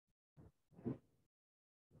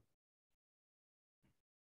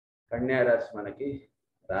కన్యా రాశి మనకి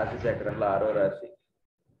రాశి చక్రంలో 6వ రాశి.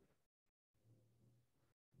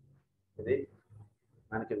 ఇది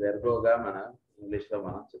మనకి వెర్గోగా మన ఇంగ్లీష్లో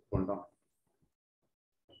మనం చెప్పుకుంటాం.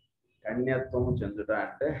 కన్యత్వం చెందుట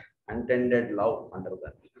అంటే అన్టెండెడ్ లవ్ అంటారు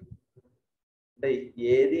దాన్ని. అంటే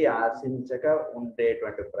ఏది ఆశించక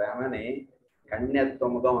ఉండేటువంటి ప్రేమని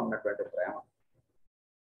కన్యత్వముగా ఉన్నటువంటి ప్రేమ.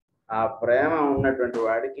 ఆ ప్రేమ ఉన్నటువంటి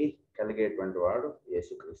వాడికి కలిగేటువంటి వాడు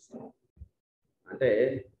యేసుక్రీస్తు. అంటే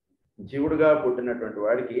జీవుడుగా పుట్టినటువంటి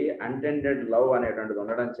వాడికి అన్టెండెడ్ లవ్ అనేటువంటిది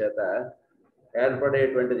ఉండడం చేత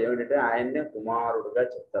ఏర్పడేటువంటిది ఏమిటంటే ఆయన్నే కుమారుడుగా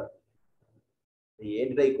చెప్తారు.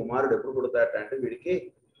 ఏంటిదో ఈ కుమారుడు ఎప్పుడు పుడతాడు అంటే వీడికి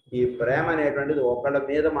ఈ ప్రేమ అనేటువంటిది ఒకళ్ళ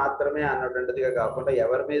మీద మాత్రమే అన్నటువంటిదిగా కాకుండా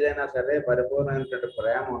ఎవరి మీదైనా సరే పరిపూర్ణమైనటువంటి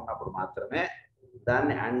ప్రేమ ఉన్నప్పుడు మాత్రమే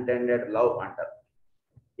దాన్ని అన్టెండెడ్ లవ్ అంటారు.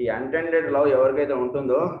 ఈ అన్టెండెడ్ లవ్ ఎవరికైతే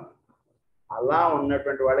ఉంటుందో అలా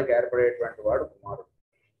ఉన్నటువంటి వాడికి ఏర్పడేటువంటి వాడు కుమారుడు.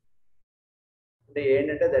 అంటే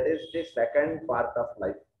ఏంటంటే that is the second part of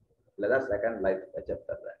life లేదా సెకండ్ లైఫ్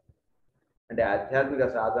చెప్తారు దాన్ని. అంటే ఆధ్యాత్మిక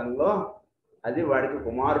సాధనలో అది వాడికి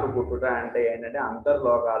కుమారుడు పుట్టుట అంటే ఏంటంటే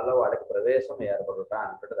అంతర్లోకాల్లో వాడికి ప్రవేశం ఏర్పడుట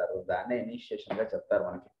అంటే దాన్నే ఇనిషియేషన్గా చెప్తారు.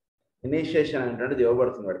 మనకి ఇనిషియేషన్ అనేటువంటిది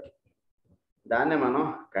ఇవ్వబడుతుంది వాడికి. దాన్నే మనం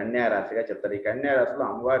కన్యా రాశిగా చెప్తారు. ఈ కన్యా రాశిలో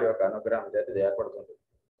అమ్మవారి యొక్క అనుగ్రహం చేత ఇది ఏర్పడుతుంది.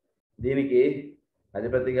 దీనికి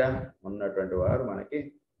అధిపతిగా ఉన్నటువంటి వారు మనకి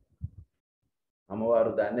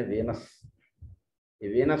అమ్మవారు, దాన్ని వీనస్. ఈ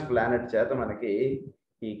వీనస్ ప్లానెట్ చేత మనకి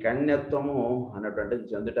ఈ కన్యత్వము అన్నటువంటిది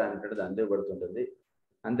చెందుట అనేటువంటిది అందివ్వబడుతుంటుంది.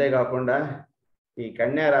 అంతేకాకుండా ఈ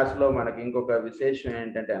కన్యా రాశిలో మనకి ఇంకొక విశేషం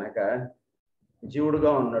ఏంటంటే కనుక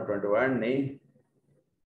జీవుడుగా ఉన్నటువంటి వాడిని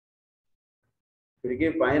వీడికి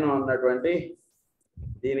పైన ఉన్నటువంటి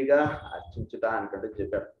దీనిగా అర్చించుట అనేటువంటిది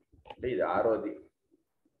చెప్పారు. అంటే ఇది 6వది.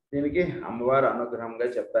 దీనికి అమ్మవారు అనుగ్రహంగా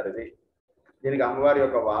చెప్తారు. ఇది దీనికి అమ్మవారి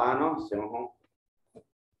యొక్క వాహనం సింహం.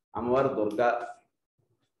 అమ్మవారు దుర్గా.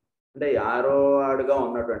 అంటే 6వ వాడుగా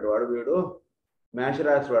ఉన్నటువంటి వాడు వీడు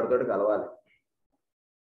మేషరాశి వాడితో కలవాలి.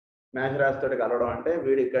 మేషరాశితో కలవడం అంటే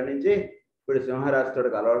వీడు ఇక్కడి నుంచి వీడు సింహరాశితో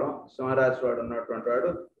కలవడం. సింహరాశి వాడు ఉన్నటువంటి వాడు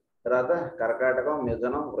తర్వాత కర్కాటకం,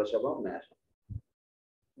 మిథునం, వృషభం, మేషం.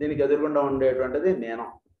 దీనికి ఎదురుగుండా ఉండేటువంటిది మీనం.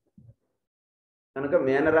 కనుక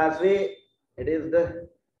మీనరాశి it is the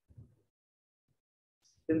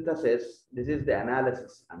synthesis, this is the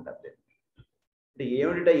analysis అంటారు. అంటే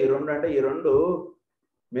ఏమిటంటే ఈ రెండు అంటే ఈ రెండు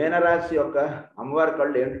మీనరాశి యొక్క అమ్మవారి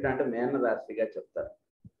కళ్ళు ఏమిటంటే మీనరాశిగా చెప్తారు.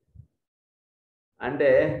 అంటే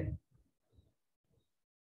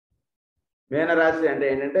మీనరాశి అంటే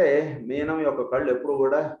ఏంటంటే మీనం యొక్క కళ్ళు ఎప్పుడు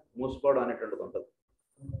కూడా మూసుకోవడం అనేటువంటిది ఉంటుంది.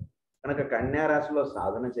 కనుక కన్యా రాశిలో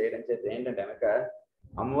సాధన చేయడం చేత ఏంటంటే కనుక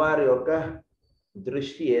అమ్మవారి యొక్క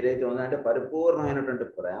దృష్టి ఏదైతే ఉందో అంటే పరిపూర్ణమైనటువంటి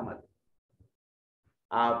ప్రేమ.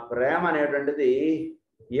 ఆ ప్రేమ అనేటువంటిది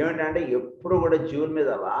ఏమిటంటే ఎప్పుడు కూడా జీవుల మీద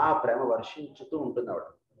అలా ప్రేమ వర్షించుతూ ఉంటుంది ఆవిడ.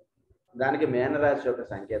 దానికి మీనరాశి యొక్క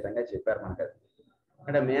సంకేతంగా చెప్పారు మనకు. అది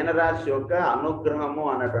అంటే మీనరాశి యొక్క అనుగ్రహము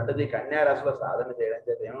అన్నటువంటిది కన్యా రాశిలో సాధన చేయడం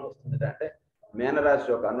చేత ఏమొస్తుంది అంటే మీనరాశి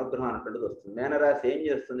యొక్క అనుగ్రహం అన్నటువంటిది వస్తుంది. మీనరాశి ఏం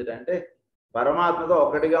చేస్తుంది అంటే పరమాత్మగా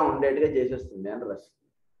ఒకటిగా ఉండేట్టుగా చేసేస్తుంది మీనరాశి.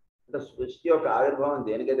 అంటే సృష్టి యొక్క ఆవిర్భావం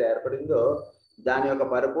దేనికైతే ఏర్పడిందో దాని యొక్క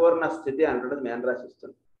పరిపూర్ణ స్థితి అన్నటువంటిది మీనరాశి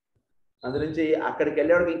ఇస్తుంది. అందునుంచి అక్కడికి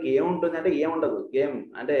వెళ్ళేవాడికి ఇంకేముంటుంది అంటే ఏముండదు. ఏం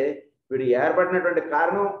అంటే వీడు ఏర్పడినటువంటి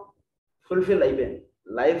కారణం ఫుల్ఫిల్ అయిపోయింది.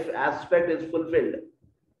 Life aspect is fulfilled.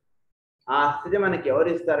 ఆ స్థితి మనకి ఎవరు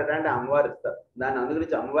ఇస్తారట అంటే అమ్మవారు ఇస్తారు. దాన్ని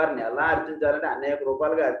అందుగురించి అమ్మవారిని ఎలా అర్చించాలంటే అనేక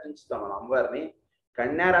రూపాలుగా అర్చించుతాం మనం అమ్మవారిని.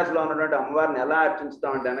 కన్యా రాశిలో ఉన్నటువంటి అమ్మవారిని ఎలా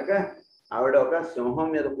అర్చించుతామంటే కనుక ఆవిడ ఒక సింహం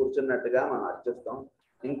మీద కూర్చున్నట్టుగా మనం అర్చిస్తాం.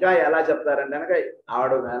 ఇంకా ఎలా చెప్తారంటే కనుక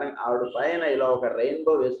ఆవిడ పైన ఇలా ఒక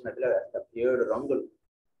రెయిన్బో వేసినట్టుగా వేస్తారు. 7 రంగులు.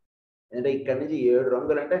 అంటే ఇక్కడి నుంచి 7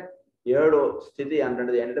 రంగులు అంటే 7 స్థితి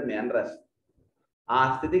అంటున్నది ఏంటంటే మీనరాశి. ఆ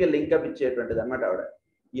స్థితికి లింకప్ ఇచ్చేటువంటిది అన్నమాట ఆవిడ.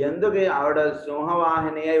 ఎందుకు ఆవిడ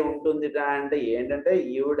సింహవాహిని అయి ఉంటుంది అంటే ఏంటంటే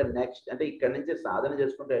ఈవిడ నెక్స్ట్ అంటే ఇక్కడి నుంచి సాధన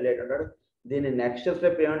చేసుకుంటూ వెళ్ళేటంటాడు. దీని నెక్స్ట్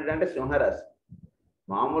స్టెప్ ఏమిటంటే సింహరాశి.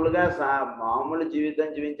 మామూలుగా మామూలు జీవితం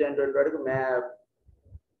జీవించేటువంటి వాడికి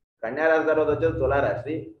కన్యారాశి తర్వాత వచ్చేది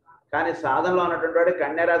తులారాశి. కానీ సాధనలో ఉన్నటువంటి వాడికి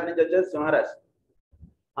కన్యారాశి నుంచి వచ్చేది సింహరాశి.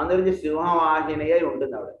 అందుగురించి సింహవాహిని అయి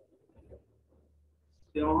ఉంటుంది ఆవిడ.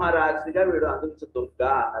 సింహరాశిగా వీడు అందుకు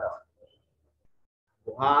దుర్గా అన్నారు.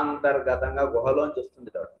 గుహాంతర్గతంగా గుహలోంచి వస్తుంది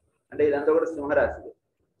ఆవిడ. అంటే ఇదంతా కూడా సింహరాశి.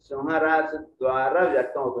 సింహరాశి ద్వారా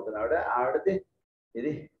వ్యక్తం అవుతుంది ఆవిడ. ఆవిడది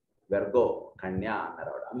ఇది వెర్గో కన్యా అన్నారు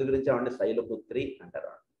ఆవిడ. అందు గురించి ఆవిడ శైలపుత్రి అంటారు.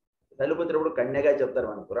 ఆవిడ శైలపుత్రి ఇప్పుడు కన్యగా చెప్తారు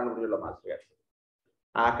మన పురాణ గురువుల మాస్టర్ గారు.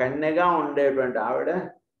 ఆ కన్యగా ఉండేటువంటి ఆవిడ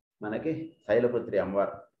మనకి శైలపుత్రి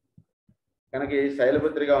అమ్మవారు. కనుక ఈ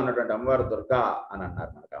శైలపుత్రిగా ఉన్నటువంటి అమ్మవారు దుర్గా అని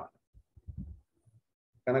అన్నారు మనకు ఆవిడ.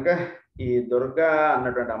 కనుక ఈ దుర్గా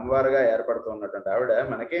అన్నటువంటి అమ్మవారుగా ఏర్పడుతూ ఉన్నటువంటి ఆవిడ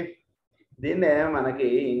మనకి దీన్నే మనకి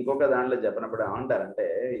ఇంకొక దాంట్లో చెప్పినప్పుడు ఏమంటారంటే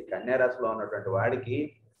ఈ కన్యారాశిలో ఉన్నటువంటి వాడికి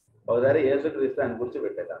ఒకసారి యేసుక్రీస్తు ఆయన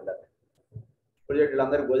కూర్చోబెట్టాడు అందరు కూర్చోబెట్టి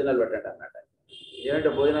వీళ్ళందరికీ భోజనాలు పెట్టండి అన్నట్టు. ఏమంటే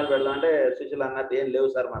భోజనాలు పెడదాం అంటే శిష్యులు అన్నట్టు ఏం లేవు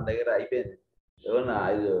సార్ మన దగ్గర అయిపోయింది, ఏమన్నా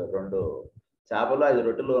 2 చేపలు 5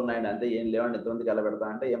 రొట్టెలు ఉన్నాయండి అంతే, ఏం లేవండి ఎంతమందికి ఎలా పెడతా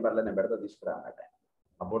అంటే ఏం పర్లేదు నేను పెడతా తీసుకురా అన్నట్టు.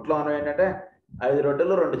 ఆ బుట్టలో ఉన్నవి ఏంటంటే 5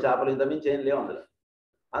 రొట్టెలు 2 చేపలు, ఇంత మించి ఏం లేవు అందులో.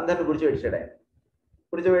 అందరిని కూర్చోబెట్టాడు ఆయన.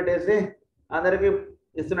 కూర్చోబెట్టేసి అందరికీ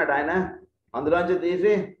ఇస్తున్నాడు ఆయన. అందులోంచి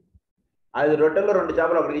తీసి 5 రొట్టెలు 2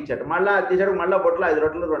 చేపలు ఒకటికి ఇచ్చాడు. మళ్ళీ తీసాడు, మళ్ళీ బుట్టలో 5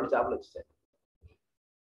 రొట్టెలు 2 చేపలు ఇచ్చాడు.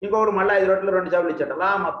 ఇంకొకటి మళ్ళీ 5 రొట్టెలు 2 చేపలు ఇచ్చాడు. అలా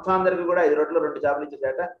మొత్తం అందరికీ కూడా 5 రొట్టెలు 2 చేపలు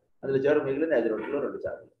ఇచ్చేసాక అందులో చివరికి మిగిలింది 5 రొట్టెలు 2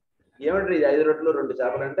 చేపలు. ఏమంటారు ఇది 5 రొట్టెలు 2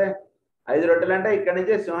 చేపలు అంటే? 5 రొట్టెలు అంటే ఇక్కడి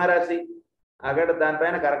నుంచి సింహరాశి, అక్కడ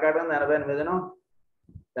దానిపైన కర్కాటకం, దానిపైన మిథునం,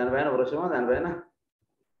 దానిపైన వృషభం, దానిపైన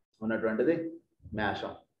ఉన్నటువంటిది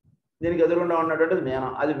మేషం, దీనికి ఎదురుగుండా ఉన్నటువంటిది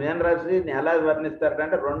మీనం. అది మీన రాశిని ఎలా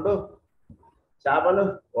వర్ణిస్తారంటే 2 చేపలు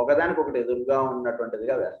ఒకదానికొకటి ఎదురుగా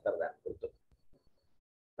ఉన్నటువంటిదిగా వేస్తారు దాని గుర్తు.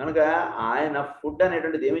 కనుక ఆయన ఫుడ్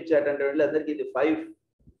అనేటువంటిది ఏమి ఇచ్చేటంటే అందరికీ ఇది 5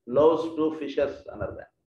 loaves 2 fishes అన్నారు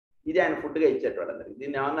దాన్ని. ఇది ఆయన ఫుడ్గా ఇచ్చేట వాళ్ళందరికీ.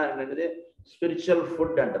 దీన్ని ఏమన్నా అంటే స్పిరిచువల్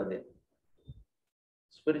ఫుడ్ అంటారు. దీన్ని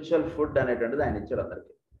స్పిరిచువల్ ఫుడ్ అనేటువంటిది ఆయన ఇచ్చాడు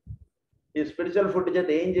అందరికీ. ఈ స్పిరిచువల్ ఫుడ్ చేత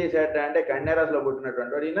ఏం చేశాట అంటే కన్యారాశిలో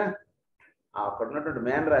పుట్టినటువంటి వాడు ఈయన అక్కడ ఉన్నటువంటి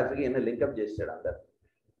మేన రాశికి ఈయన లింకప్ చేశాడు అందరు.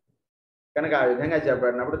 కనుక ఆ విధంగా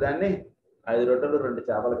చెప్పబడినప్పుడు దాన్ని 5 రొట్టెలు 2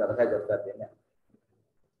 చేపలు కథగా చెప్తారు. దీన్ని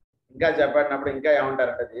ఇంకా చెప్పబడినప్పుడు ఇంకా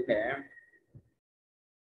ఏమంటారంటే దీన్ని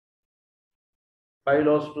 5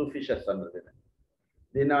 loaves 2 fishes అన్నారు.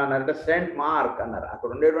 దీన్ని అన్నారంటే సెంట్ మార్క్ అన్నారు. అక్కడ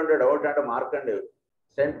ఉండేటువంటి డౌట్ అంటే మార్క్ అండి,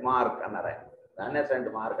 సెంట్ మార్క్ అన్నారు ఆయన. దాన్నే సెంట్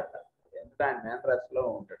మార్క్ అంటారు. ఎంత ఆయన మేన రాశిలో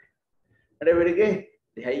ఉంటాడు అంటే వీడికి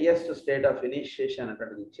the highest state of initiation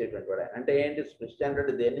అనేటువంటిది ఇచ్చేటువంటి వాడు. అంటే ఏంటి, సృష్టి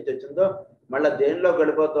అనేటువంటి దేని నుంచి వచ్చిందో మళ్ళీ దేనిలో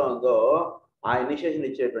గడిపోతుందో ఆ ఇనిషియేషన్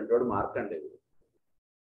ఇచ్చేటువంటి వాడు మార్క్ అండి.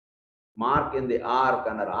 మార్క్ ఇన్ ది ఆర్క్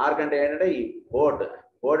అన్నారు. ఆర్క్ అంటే ఏంటంటే ఈ బోట్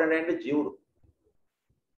అంటే ఏంటి, జీవుడు.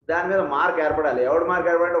 దాని మీద మార్క్ ఏర్పడాలి. ఎవడు మార్క్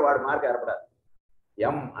ఏర్పడాలి, వాడు మార్క్ ఏర్పడాలి.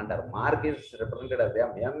 ఎం అంటారు. Mark is represented us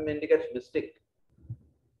M. M indicates mystic.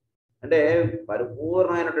 అంటే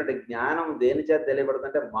పరిపూర్ణమైనటువంటి జ్ఞానం దేని చేత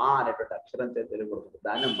తెలియబడుతుందంటే మా అనేటువంటి అక్షరం చేత తెలియబడుతుంది.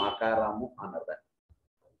 దాన్ని మకారము అన్నారు. దాన్ని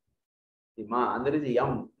ఈ మా అందరికీ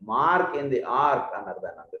ఎం మార్క్ ఇన్ ది ఆర్క్ అన్నారు.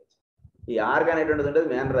 దాన్ని అందరికీ ఈ ఆర్క్ అనేటువంటిది ఉంటుంది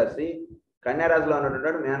మేన రాశి. కన్యారాశిలో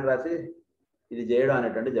ఉన్నటువంటి మేన రాశి ఇది చేయడం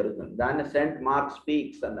అనేటువంటి జరుగుతుంది. దాన్ని సెంట్ మార్క్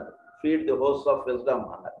స్పీక్స్ అన్నారు. Feed the host of wisdom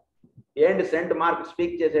అన్నారు. ఏంటి సెంట్ మార్క్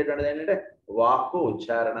స్పీక్ చేసేటువంటిది ఏంటంటే వాక్కు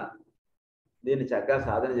ఉచ్చారణ. దీన్ని చక్కగా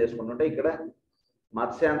సాధన చేసుకుంటుంటే ఇక్కడ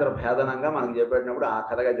మత్స్యాంతర భేదనంగా మనకు చెప్పేటప్పుడు ఆ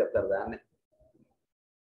కథగా చెప్తారు దాన్ని.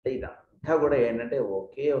 ఇదంతా కూడా ఏంటంటే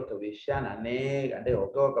ఒకే ఒక విషయాన్ని అంటే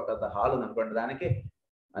ఒకే పెద్ద హాల్ ఉంది అనుకోండి, దానికి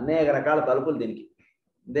అనేక రకాల తలుపులు. దీనికి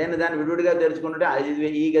దాన్ని విడివిడిగా తెరుచుకుంటుంటే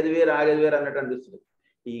ఈ గది వేరు ఆ గది వేరు అన్నట్టు అనిపిస్తుంది.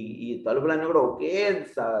 ఈ తలుపులన్నీ కూడా ఒకే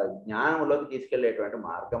జ్ఞానంలోకి తీసుకెళ్లేటువంటి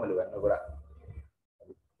మార్గములు ఇవన్నీ కూడా.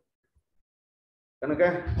 కనుక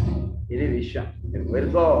ఇది విషయం.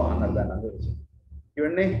 విర్గో అన్నారు దాన్ని అందరూ.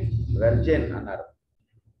 ఇవన్నీ వెర్జిన్ అన్నారు.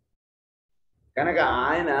 కనుక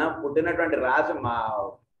ఆయన పుట్టినటువంటి రాశి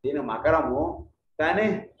దీని మకరము, కానీ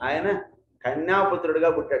ఆయన కన్యాపుత్రుడిగా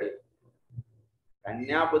పుట్టాడు.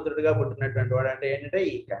 కన్యాపుత్రుడిగా పుట్టినటువంటి వాడు అంటే ఏంటంటే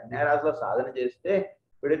ఈ కన్యారాశిలో సాధన చేస్తే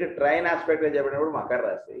వీడికి ట్రైన్ ఆస్పెక్ట్ గా చెప్పినప్పుడు మకర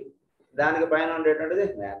రాశి, దానికి పైన ఉండేటువంటిది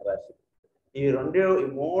మేన రాశి. ఈ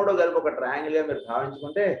 3 కలిపి ఒక ట్రయాంగిల్ గా మీరు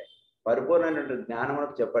భావించుకుంటే పరిపూర్ణమైనటువంటి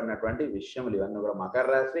జ్ఞానములకు చెప్పబడినటువంటి విషయములు ఇవన్నీ కూడా. మకర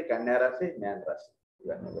రాశి, కన్యారాశి, మేన రాశి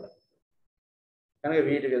ఇవన్నీ కూడా. కనుక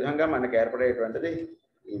వీటి విధంగా మనకు ఏర్పడేటువంటిది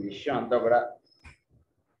ఈ విషయం అంతా కూడా.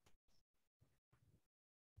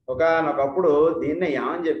 ఒకనొకప్పుడు దీన్నే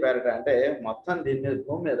ఏమని చెప్పారట అంటే మొత్తం దీని మీద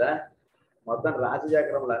భూమి మీద మొత్తం రాశి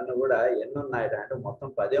చక్రములు అన్నీ కూడా ఎన్ని ఉన్నాయట అంటే మొత్తం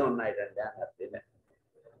 10 ఉన్నాయటండి అన్నారు. దీన్నే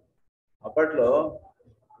అప్పట్లో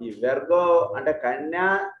ఈ వెర్గో అంటే కన్యా,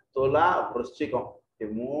 తుల, వృశ్చికం ఈ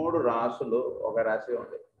 3 రాశులు ఒక రాశి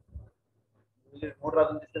ఉండేది. 3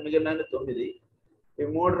 రాశులు తీస్తే మిగిలిన 9. ఈ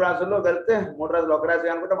 3 రాశుల్లో కలిపితే 3 రాశులు ఒక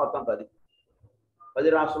రాశి అనుకుంటే మొత్తం 10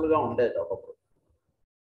 రాశులుగా ఉండేది ఒకప్పుడు.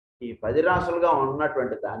 ఈ 10 రాశులుగా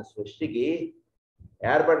ఉన్నటువంటి దాని సృష్టికి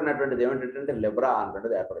ఏర్పడినటువంటిది ఏమిటంటే లిబ్రా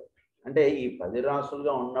అనేటువంటిది ఏర్పడింది. అంటే ఈ 10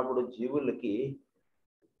 రాశులుగా ఉన్నప్పుడు జీవులకి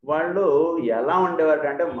వాళ్ళు ఎలా ఉండేవారు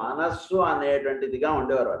అంటే మనస్సు అనేటువంటిదిగా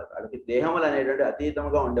ఉండేవారు. వాళ్ళకి దేహములు అనేటువంటి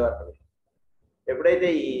అతీతముగా ఉండేవారు. ఎప్పుడైతే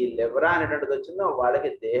ఈ లిబ్రా అనేటువంటిది వచ్చిందో వాళ్ళకి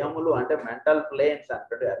దేహములు అంటే మెంటల్ ప్లేన్స్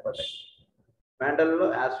అనేటువంటి ఏర్పడ్డాయి. మెంటల్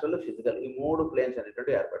యాజ్ వెల్ ఫిజికల్ ఈ 3 ప్లేన్స్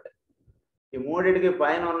అనేటువంటి ఏర్పడ్డాయి. ఈ 3టికి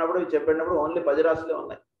పైన ఉన్నప్పుడు చెప్పినప్పుడు ఓన్లీ 10 రాశులే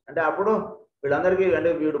ఉన్నాయి. అంటే అప్పుడు వీళ్ళందరికీ అంటే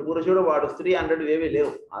వీడు పురుషుడు వాడు స్త్రీ అనేటివి ఏవీ లేవు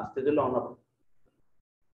ఆ స్థితిలో ఉన్నప్పుడు.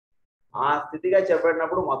 ఆ స్థితిగా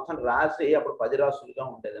చెప్పబడినప్పుడు మొత్తం రాశి అప్పుడు 10 రాశులుగా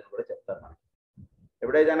ఉండేదని కూడా చెప్తారు మనకి.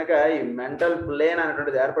 ఎప్పుడైతే కనుక ఈ మెంటల్ ప్లేన్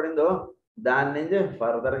అనేటువంటిది ఏర్పడిందో దాని నుంచి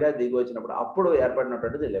ఫర్దర్ గా దిగి వచ్చినప్పుడు అప్పుడు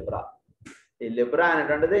ఏర్పడినటువంటిది లిబ్రా. ఈ లిబ్రా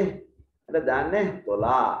అనేటువంటిది అంటే దాన్నే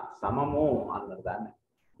తులా సమము అన్నారు. దాన్ని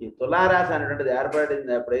ఈ తులారాశి అనేటువంటిది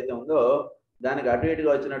ఏర్పడింది ఎప్పుడైతే ఉందో దానికి అటు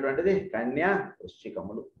ఇటుగా వచ్చినటువంటిది కన్య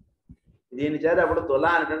వృశ్చికములు. దీని చేత అప్పుడు తుల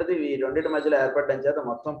అనేటువంటిది ఈ రెండింటి మధ్యలో ఏర్పడడం చేత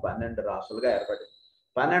మొత్తం 12 రాసులుగా ఏర్పడింది.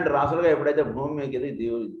 12 రాసులుగా ఎప్పుడైతే భూమి మీదకి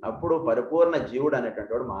అప్పుడు పరిపూర్ణ జీవుడు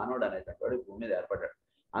అనేటువంటి వాడు, మానవుడు అనేటువంటి వాడు భూమి మీద ఏర్పడ్డాడు.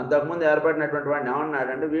 అంతకుముందు ఏర్పడినటువంటి వాడిని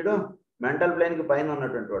ఏమన్నాడంటే వీడు మెంటల్ ప్లేన్ కి పైన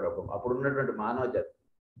ఉన్నటువంటి వాడు అప్పుడు ఉన్నటువంటి మానవ జాతి.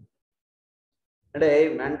 అంటే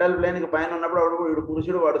మెంటల్ ప్లేన్ కి పైన ఉన్నప్పుడు వాడు వీడు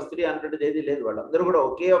పురుషుడు వాడు స్త్రీ అనేటువంటిది ఏది లేదు. వాళ్ళందరూ కూడా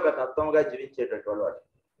ఒకే ఒక తత్వంగా జీవించేటువంటి వాడు.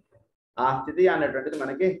 ఆ స్థితి అనేటువంటిది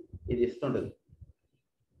మనకి ఇది ఇస్తుంటుంది.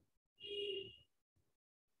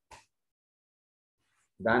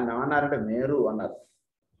 దాన్ని ఏమన్నారంటే మేరు అన్నారు.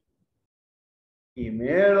 ఈ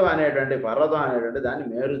మేరు అనేటువంటి పర్వతం అనేటువంటి దాన్ని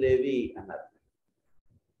మేరుదేవి అన్నారు.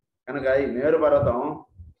 కనుక ఈ మేరు పర్వతం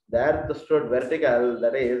there stood vertical,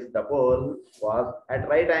 that is the pole was at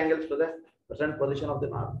right angles to the present position of the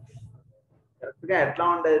north. Correct గా ఎట్లా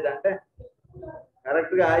ఉండేది అంటే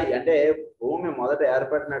కరెక్ట్ గా అంటే భూమి మొదట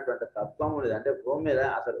ఏర్పడినటువంటి తత్వం ఉండేది. అంటే భూమి మీద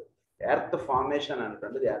అసలు ఎర్త్ ఫార్మేషన్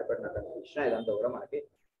అనేటువంటిది ఏర్పడినటువంటి విషయం ఇదంతా కూడా మనకి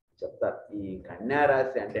చెప్తారు. ఈ కన్యా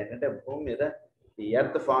రాశి అంటే ఏంటంటే భూమి మీద ఈ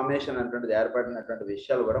ఎర్త్ ఫార్మేషన్ అనేటువంటిది ఏర్పడినటువంటి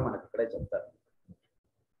విషయాలు కూడా మనకి ఇక్కడే చెప్తారు.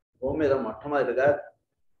 భూమి మీద మొట్టమొదటిగా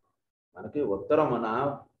మనకి ఉత్తరమున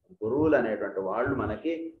గురువులు అనేటువంటి వాళ్ళు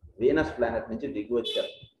మనకి వీనస్ ప్లానెట్ నుంచి దిగి వచ్చారు.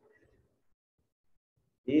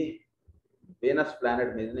 ఈ వీనస్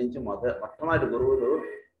ప్లానెట్ మీద నుంచి మొట్టమొదటి గురువులు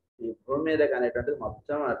ఈ భూమి మీద అనేటువంటిది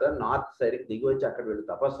మొట్టమొదట నార్త్ సైడ్కి దిగి వచ్చి అక్కడ వీళ్ళు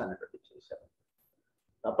తపస్సు అనేటువంటిది చేశారు.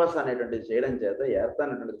 తపస్సు అనేటువంటిది చేయడం చేత ఎర్త్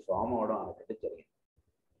అనేటువంటిది ఫామ్ అవడం అనేటువంటిది జరిగింది.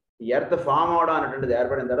 ఈ ఎర్త్ ఫామ్ అవడం అనేటువంటిది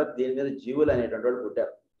ఏర్పడిన తర్వాత దీని మీద జీవులు అనేటువంటి వాళ్ళు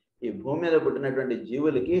పుట్టారు. ఈ భూమి మీద పుట్టినటువంటి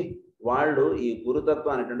జీవులకి వాళ్ళు ఈ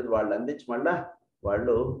గురుతత్వం అనేటువంటిది వాళ్ళు అందించి మళ్ళా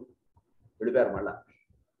వాళ్ళు విడిపారు. మళ్ళా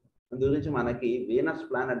అందు గురించి మనకి వీనస్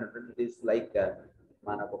ప్లానెట్ అనేటువంటిది ఇస్ లైక్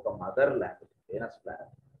మనకు ఒక మదర్ ల్యాండ్. వీనస్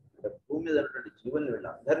ప్లానెట్ అంటే భూమి మీద ఉన్నటువంటి జీవుల్ని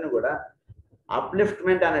వీళ్ళందరినీ కూడా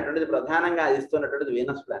అప్లిఫ్ట్మెంట్ అనేటువంటిది ప్రధానంగా ఇస్తున్నటువంటిది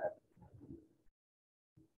వీనస్ ప్లానెట్.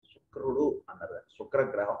 శుక్రుడు అన్నారు,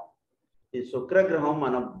 శుక్రగ్రహం. ఈ శుక్రగ్రహం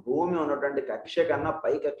మన భూమి ఉన్నటువంటి కక్ష కన్నా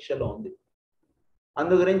పై కక్షలో ఉంది.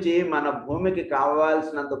 అందు గురించి మన భూమికి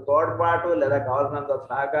కావాల్సినంత తోడ్పాటు లేదా కావాల్సినంత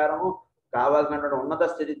సహకారము కావాల్సినటువంటి ఉన్నత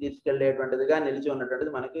స్థితి తీసుకెళ్లేటువంటిదిగా నిలిచి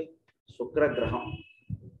ఉన్నటువంటిది మనకి శుక్రగ్రహం.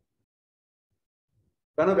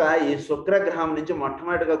 కనుక ఈ శుక్రగ్రహం నుంచి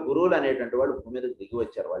మొట్టమొదటిగా గురువులు అనేటువంటి వాళ్ళు భూమి మీద దిగి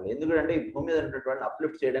వచ్చారు. వాళ్ళు ఎందుకంటే ఈ భూమి మీద ఉన్నటువంటి వాళ్ళని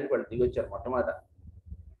అప్లిఫ్ట్ చేయడానికి వాళ్ళు దిగి వచ్చారు మొట్టమొదట.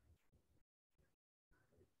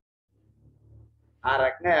 ఆ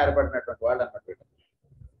రకంగా ఏర్పడినటువంటి వాళ్ళు అన్నట్టు.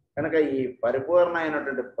 కనుక ఈ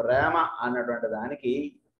పరిపూర్ణమైనటువంటి ప్రేమ అన్నటువంటి దానికి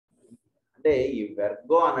అంటే ఈ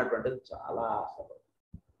వెర్గో అన్నటువంటిది చాలా అసలు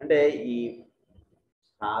అంటే ఈ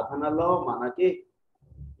సాధనలో మనకి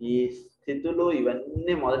ఈ స్థితులు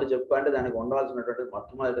ఇవన్నీ మొదట చెప్పుకుంటే దానికి ఉండవలసినటువంటి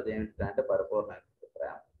మొట్టమొదటిది ఏమిటంటే పరిపూర్ణమైనటువంటి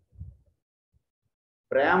ప్రేమ.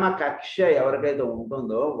 ప్రేమ కక్ష ఎవరికైతే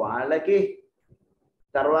ఉంటుందో వాళ్ళకి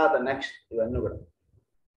తర్వాత నెక్స్ట్ ఇవన్నీ కూడా.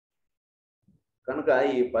 కనుక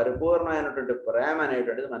ఈ పరిపూర్ణమైనటువంటి ప్రేమ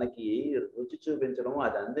అనేటువంటిది మనకి రుచి చూపించడం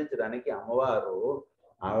అది అందించడానికి అమ్మవారు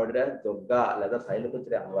ఆవిడ దుర్గ లేదా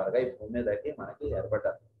శైలపుత్రి అమ్మవారుగా ఈ భూమి మీదకి మనకి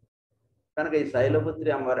ఏర్పడ్డారు. కనుక ఈ శైలపుత్రి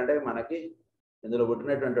అమ్మవారు అంటే మనకి ఇందులో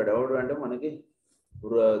పుట్టినటువంటి వాడు ఎవడు అంటే మనకి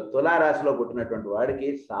తులారాశిలో పుట్టినటువంటి వాడికి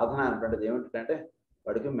సాధన అనేటువంటిది ఏమిటంటే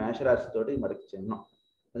వాడికి మేషరాశితోటి మనకి చిహ్నం.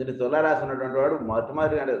 అందుకే తులారాశి ఉన్నటువంటి వాడు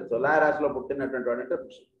మొట్టమొదటి అంటే తులారాశిలో పుట్టినటువంటి వాడు అంటే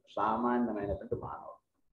సామాన్యమైనటువంటి మానవుడు.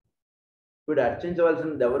 వీడు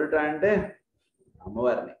అర్చించవలసింది ఎవరిట అంటే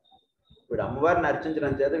అమ్మవారిని. వీడు అమ్మవారిని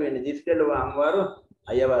అర్చించడం చేత వీడిని తీసుకెళ్ళి అమ్మవారు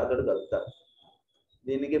అయ్యవారితో కలుపుతారు.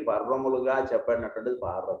 దీనికి పర్వములుగా చెప్పడినటువంటిది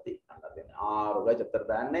పార్వతి అన్నారు. దీన్ని 6గా చెప్తారు.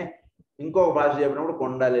 దాన్నే ఇంకొక భాష చెప్పినప్పుడు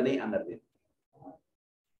కొండలిని అన్నారు. దీన్ని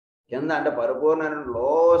కింద అంటే పరిపూర్ణమైన లో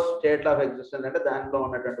స్టేట్ ఆఫ్ ఎగ్జిస్టెన్స్ అంటే దానిలో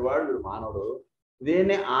ఉన్నటువంటి వాడు వీడు మానవుడు.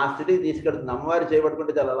 దీన్ని ఆ స్థితికి తీసుకెళ్తుంది. అమ్మవారి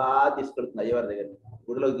చేపట్టుకుంటే చాలా అలా తీసుకెళ్తుంది. అయ్యవారి దగ్గర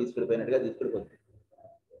గుడిలోకి తీసుకెళ్ళిపోయినట్టుగా తీసుకెళ్ళిపోతుంది.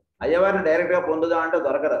 అయ్యవారిని డైరెక్ట్ గా పొందుదాం అంటే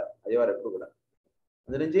దొరకరు అయ్యవారు ఎప్పుడు కూడా.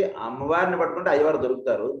 అందునుంచి అమ్మవారిని పట్టుకుంటే అయ్యవారు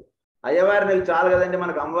దొరుకుతారు. అయ్యవారు నీకు చాలు కదండి,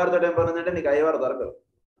 మనకు అమ్మవారితో ఏం పని ఉందంటే నీకు అయ్యవారు దొరకరు.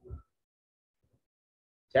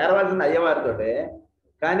 చేరవలసింది అయ్యవారితోటే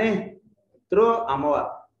కానీ త్రూ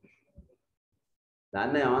అమ్మవారు.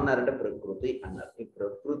 దాన్ని ఏమన్నారంటే ప్రకృతి అన్నారు. ఈ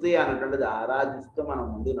ప్రకృతి అన్నటువంటిది ఆరాధిస్తూ మనం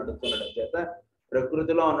ముందు నడుస్తుండటం చేత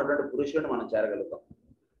ప్రకృతిలో ఉన్నటువంటి పురుషుడిని మనం చేరగలుగుతాం.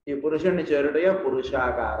 ఈ పురుషుడిని చేరుటయే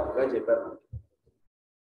పురుషాకారముగా చెప్పారు మనకి.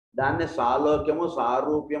 దాన్ని సాలోక్యము,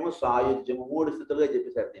 సారూప్యము, సాయుధ్యము 3 స్థితులుగా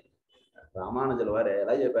చెప్పేశారు. దీన్ని రామానుజుల వారు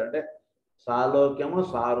ఎలా చెప్పారంటే సాలోక్యము,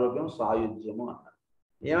 సారూప్యము, సాయుధ్యము అన్నారు.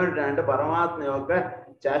 ఏమంటే పరమాత్మ యొక్క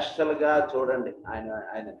చేష్టలుగా చూడండి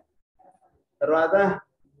ఆయన తర్వాత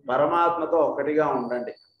పరమాత్మతో ఒకటిగా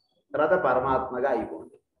ఉండండి, తర్వాత పరమాత్మగా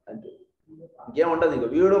అయిపోండి అంతే. ఇంకేముండదు. ఇంక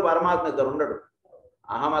వీడు పరమాత్మ ఇద్దరు ఉండడు.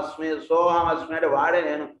 అహమస్మి సోహమస్మి అంటే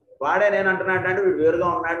వాడే నేను అంటున్నాడు అంటే వీడు వేరుగా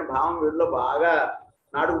ఉన్నాడు భావం వీడిలో బాగా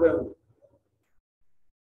నాటుకుపోయి ఉంది.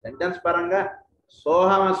 సెంటెన్స్ పరంగా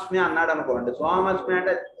సోహమస్మి అన్నాడు అనుకోండి, సోహమస్మి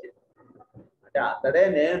అంటే అతడే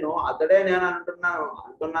నేను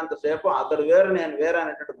అంటున్నంతసేపు అతడు వేరు నేను వేరు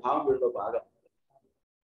అనేటువంటి భావం వీడిలో బాగా.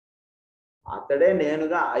 అతడే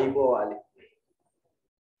నేనుగా అయిపోవాలి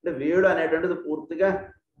అంటే వీడు అనేటువంటిది పూర్తిగా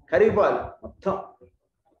కరిగిపోవాలి మొత్తం.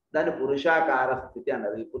 దాన్ని పురుషాకార స్థితి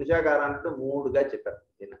అన్నది. ఈ పురుషాకారం అంటే 3గా చెప్పారు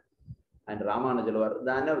ఆయన రామానుజుల వారు.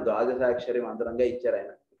 దాన్ని ద్వాదశాక్షరి మంత్రంగా ఇచ్చారు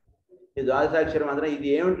ఆయన. ఈ ద్వాదశాక్షరి మంత్రం ఇది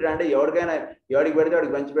ఏమిటి అంటే ఎవడికి పెడితే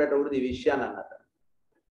వాడికి పంచిపెట్టకూడదు ఈ విషయాన్ని అన్నట్టు.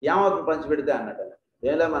 ఏమవుతుంది పంచిపెడితే అన్నట్టు,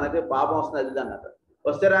 ఏదో మనకి పాపం వస్తుంది అది అన్నట్టు.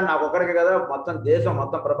 వస్తే రా నాకు ఒక్కడికి కదా మొత్తం దేశం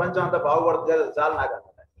మొత్తం ప్రపంచం అంతా బాగుపడుతుంది కదా చాలు నాకు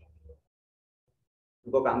అన్నట్టు.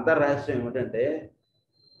 ఇంకొక అంతర్రహస్యం ఏమిటంటే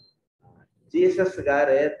జీసస్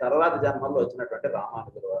గారే తర్వాత జన్మల్లో వచ్చినటువంటి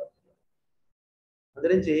రామానుజుల వారు.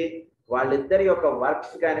 అందురించి వాళ్ళిద్దరి యొక్క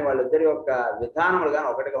వర్క్స్ కానీ వాళ్ళిద్దరి యొక్క విధానములు కానీ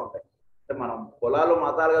ఒకటిగా ఉంటాయి. అంటే మనం కులాలు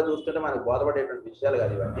మతాలుగా చూస్తుంటే మనకు బోధపడేటువంటి విషయాలు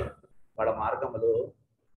కాదు ఇవన్నీ. వాళ్ళ మార్గములు.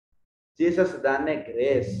 జీసస్ దాన్నే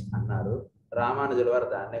గ్రేస్ అన్నారు, రామానుజుల వారు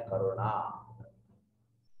దాన్నే కరుణ.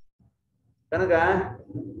 కనుక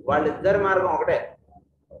వాళ్ళిద్దరి మార్గం ఒకటే.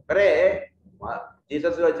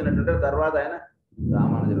 జీసస్ వచ్చినటువంటి తర్వాత ఆయన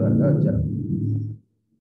రామానుజుల వారిగా వచ్చారు.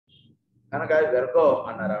 కనుక వెర్గో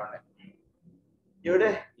అన్నారు ఆవిడ. ఈవిడ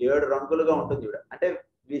 7 రంగులుగా ఉంటుంది. ఈవిడ అంటే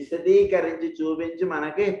విశదీకరించి చూపించి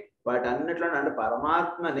మనకి వాటన్నిట్లో అంటే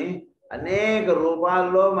పరమాత్మని అనేక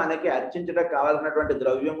రూపాల్లో మనకి అర్చించడానికి కావాల్సినటువంటి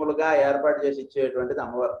ద్రవ్యములుగా ఏర్పాటు చేసి ఇచ్చేటువంటిది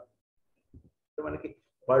అమ్మవారు. మనకి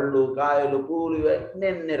పళ్ళు కాయలు పూలు ఇవన్నీ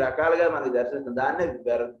ఎన్ని రకాలుగా మనకి దర్శిస్తుంది.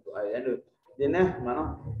 దీన్నే మనం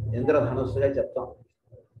ఇంద్రధనుస్సుగా చెప్తాం,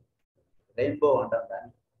 రెయిన్బో అంటాం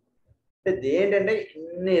దాన్ని. అంటే ఏంటంటే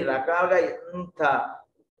ఇన్ని రకాలుగా ఎంత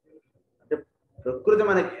అంటే ప్రకృతి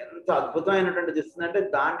మనకి ఎంత అద్భుతమైనటువంటిది ఇస్తుందంటే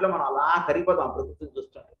దాంట్లో మనం అలా కరిగిపోతాం ప్రకృతిని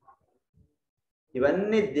చూస్తుంటే.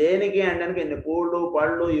 ఇవన్నీ దేనికి అంటే ఇన్ని పూలు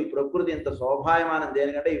పళ్ళు ఈ ప్రకృతి ఇంత శోభాయమానం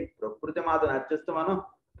దేనికంటే ఈ ప్రకృతి మాత్రం నర్చిస్తూ మనం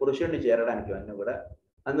పురుషుడిని చేరడానికి ఇవన్నీ కూడా.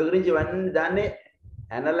 అందు గురించి ఇవన్నీ దాన్ని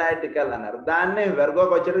అనలైటికల్ అన్నారు. దాన్ని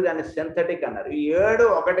వెర్గోకి వచ్చేది దాన్ని సింథటిక్ అన్నారు. ఈ 7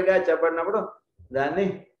 ఒకటిగా చెప్పడినప్పుడు దాన్ని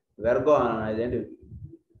వెర్గో అదేంటి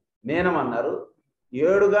మీనం అన్నారు.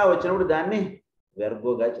 7గా వచ్చినప్పుడు దాన్ని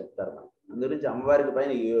వెర్గోగా చెప్తారు. మనం అందు గురించి అమ్మవారికి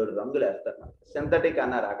పైన 7 రంగులు వేస్తారు. మనం సింథటిక్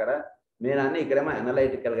అన్నారు అక్కడ, మీనాన్ని ఇక్కడేమో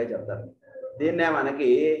అనలైటికల్ గా చెప్తారు. దీన్నే మనకి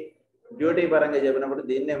డ్యూటీ పరంగా చెప్పినప్పుడు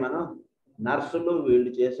దీన్నే మనం నర్సులు వీళ్ళు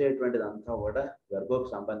చేసేటువంటిది అంతా కూడా వెర్గోకి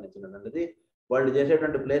సంబంధించినటువంటిది. వాళ్ళు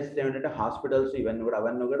చేసేటువంటి ప్లేసెస్ ఏమిటంటే హాస్పిటల్స్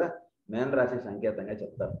అవన్నీ కూడా మేన్ రాశి సంకేతంగా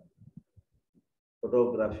చెప్తారు.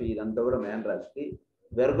 ఫోటోగ్రఫీ ఇదంతా కూడా మేన్ రాశికి.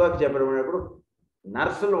 వెర్గోకి చెప్పినప్పుడు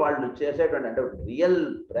నర్సులు వాళ్ళు చేసేటువంటి అంటే రియల్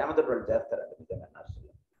ప్రేమతో వాళ్ళు చేస్తారండి నిజంగా నర్సులు.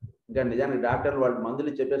 ఇంకా నిజానికి డాక్టర్లు వాళ్ళు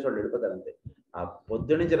మందులు చెప్పేసి వాళ్ళు వెళ్ళిపోతారు అంతే. ఆ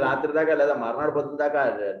పొద్దు నుంచి రాత్రి దాకా లేదా మర్నాడు పొద్దున దాకా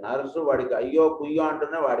నర్సు వాడికి అయ్యో కుయ్యో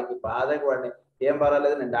అంటున్నా వాడికి బాధకి వాడిని ఏం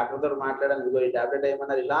పర్వాలేదు నేను డాక్టర్తో మాట్లాడాను ఇదిగో ఈ టాబ్లెట్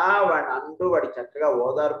ఏమన్నారు ఇలా వాడిని అంటూ వాడికి చక్కగా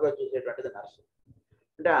ఓదార్పుగా చూసేటువంటిది నర్సు.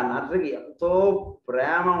 అంటే ఆ నర్సుకి ఎంతో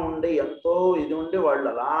ప్రేమ ఉండి ఎంతో ఇది ఉండి వాళ్ళు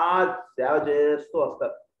అలా సేవ చేస్తూ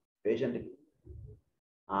వస్తారు పేషెంట్కి.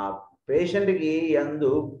 ఆ పేషెంట్కి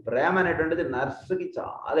ఎందు ప్రేమ అనేటువంటిది నర్సుకి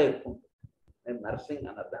చాలా ఎక్కువ ఉంటుంది. నర్సింగ్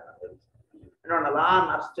అన్నారు దాన్ని తెలుసు. అంటే వాడిని అలా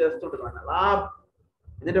నర్స్ చేస్తుంటుంది. వాడిని అలా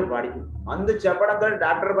ఎందుకంటే వాడికి మందు చెప్పడంతో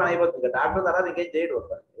డాక్టర్ పని అయిపోతుంది. డాక్టర్ తర్వాత ఇంకేం చేయడు.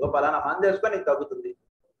 ఇగో పలానా మందు వేసుకొని నీకు తగ్గుతుంది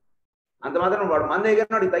అంత మాత్రం. వాడు మందు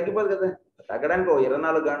వేయగానే వాడికి తగ్గిపోదు కదా. తగ్గడానికి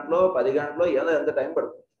 24 గంటలో 10 గంటలో ఏదో ఎంత టైం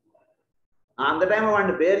పడుతుంది. అంత టైం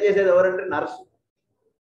వాడిని పేరు చేసేది ఎవరంటే నర్సు.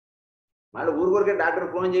 మళ్ళీ ఊరికే డాక్టర్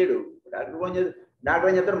ఫోన్ చేయడు. డాక్టర్ ఫోన్ చేసి డాక్టర్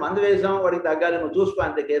ఏం చెప్తారు మందు వేసాం వాడికి తగ్గాలి నువ్వు చూసుకో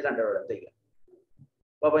అంతే కేసు అంటాడు వాడు అంతే.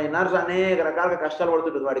 పాప ఈ నర్సు అనేక రకాలుగా కష్టాలు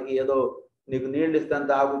పడుతుంటుంది. వాడికి ఏదో నీకు నీళ్ళు ఇస్తాను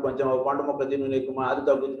తాగు కొంచెం పండు మొక్క తిను నీకు అది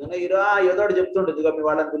తగ్గుతుంది ఇలా ఏదో చెప్తుంటుంది. ఇక మీ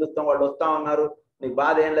వాళ్ళని పిలుస్తాం వాళ్ళు వస్తా ఉన్నారు నీకు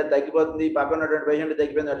బాధ ఏం లేదు తగ్గిపోతుంది పక్కన ఉన్నటువంటి పేషెంట్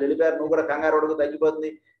తగ్గిపోయింది వాళ్ళు వెళ్ళిపోయారు నువ్వు కూడా కంగారు పడుకు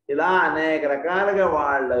తగ్గిపోతుంది. ఇలా అనేక రకాలుగా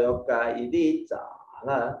వాళ్ళ యొక్క ఇది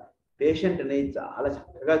చాలా పేషెంట్ని చాలా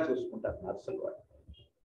చక్కగా చూసుకుంటారు నర్సులు. వాళ్ళు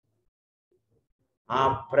ఆ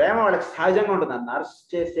ప్రేమ వాళ్ళకి సహజంగా ఉంటుంది. ఆ నర్స్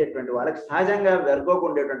చేసేటువంటి వాళ్ళకి సహజంగా వెర్గోకు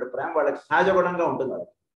ఉండేటువంటి ప్రేమ వాళ్ళకి సహజగుణంగా ఉంటుంది.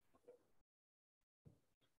 వాళ్ళకి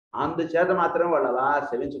అందుచేత మాత్రం వాళ్ళు అలా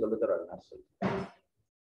సేవించగలుగుతారు వాళ్ళు నర్సులు.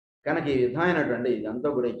 కనుక ఈ విధమైనటువంటి ఇదంతా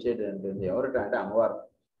కూడా ఇచ్చేటువంటి ఎవరిట అంటే అమ్మవారు.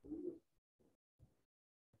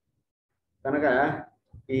 కనుక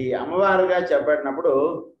ఈ అమ్మవారుగా చెప్పబడినప్పుడు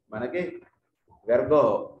మనకి వెర్గో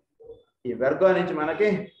ఈ వెర్గో నుంచి మనకి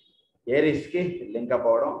ఏరీస్కి లింక్ అప్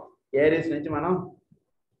అవడం, ఏరీస్ నుంచి మనం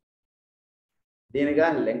దీనిగా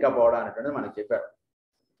లింక్ అప్ అవడం అనేటువంటిది మనకి చెప్పారు.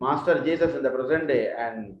 Master Jesus in the present day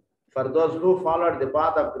and for those who followed the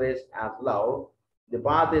path of grace as love, the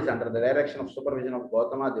path is under the direction of supervision of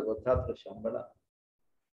Gautama the Buddha through Shambhala.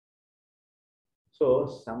 So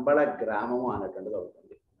Shambhala గ్రామము అనేటువంటిది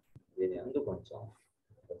అవుతుంది. దీని అందుకు కొంచెం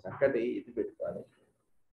చక్కటి ఇది పెట్టుకోవాలి.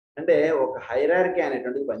 అంటే ఒక హైరార్కీ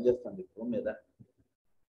అనేటువంటిది పనిచేస్తుంది భూమి మీద.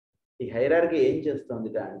 ఈ హైరార్కీ ఏం చేస్తుంది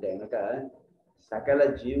అంటే కనుక సకల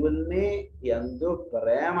జీవుల్ని ఎందు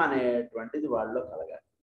ప్రేమ అనేటువంటిది వాళ్ళలో కలగాలి.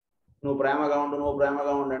 నువ్వు ప్రేమగా ఉండు, నువ్వు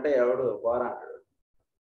ప్రేమగా ఉండు అంటే ఎవడు పోరాడు.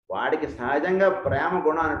 వాడికి సహజంగా ప్రేమ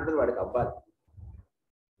గుణం అనేటువంటిది వాడికి అవ్వాలి.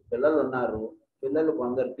 పిల్లలు ఉన్నారు, పిల్లలు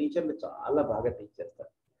కొందరు టీచర్లు చాలా బాగా టీచ్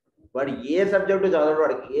చేస్తారు. వాడు ఏ సబ్జెక్టు చదవడు,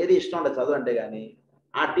 వాడికి ఏది ఇష్టం ఉండదు చదువు అంటే, కానీ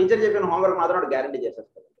ఆ టీచర్ చెప్పిన హోంవర్క్ మాత్రం వాడు గ్యారంటీ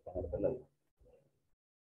చేసేస్తారు పిల్లలు.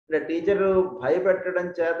 అంటే టీచరు భయపెట్టడం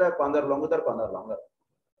చేత కొందరు లొంగుతారు, కొందరు లొంగరు.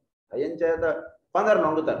 భయం చేత కొందరు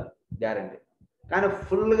లొంగుతారు గ్యారంటీ. కానీ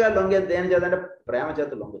ఫుల్గా లొంగేది దేని చేత అంటే ప్రేమ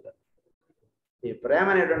చేత లొంగుతారు. ఈ ప్రేమ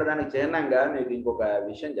అనేటువంటి దానికి చిహ్నంగా మీకు ఇంకొక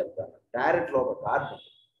విషయం చెప్తాను. క్యారెట్లో ఒక కార్డు,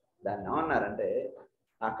 దాన్ని ఏమన్నారంటే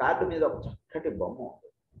ఆ కార్డు మీద ఒక చక్కటి బొమ్మ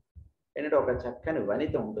ఉంటుంది. ఏంటంటే ఒక చక్కని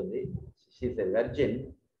వనిత ఉంటుంది, షీస్ ఎ వెర్జిన్.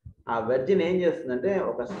 ఆ వెర్జిన్ ఏం చేస్తుందంటే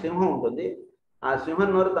ఒక సింహం ఉంటుంది, ఆ సింహం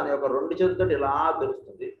నోరు తన యొక్క 2 చేతులతో ఇలా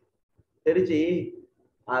తెరుస్తుంది. తెరిచి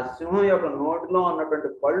ఆ సింహం యొక్క నోటిలో ఉన్నటువంటి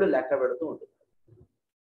పళ్ళు లెక్క పెడుతూ ఉంటుంది.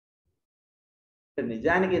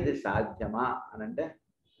 నిజానికి ఇది సాధ్యమా అని అంటే,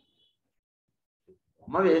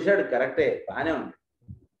 బొమ్మ వేశాడు కరెక్టే, బాగానే ఉంది,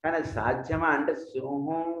 కానీ అది సాధ్యమా అంటే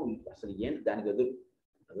సింహం అసలు ఏంటి దానికి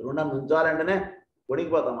ఎదురుకుండా నుంచోవాలంటేనే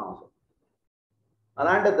పొడిగిపోతాం అసలు.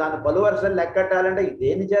 అలాంటి దాని పలు వరుసలు లెక్కట్టాలంటే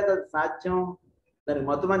దేని చేత సాధ్యం? దానికి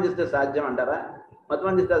మత్తు మంది ఇస్తే సాధ్యం అంటారా? మత్తు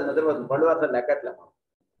మంది ఇస్తే అది నిద్రపోతుంది, పళ్ళు వరుసలు లెక్కట్లేము.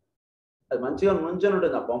 అది మంచిగా నుంచొని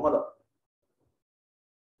ఉంటుంది ఆ బొమ్మలో.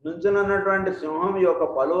 నుంచుని ఉన్నటువంటి సింహం యొక్క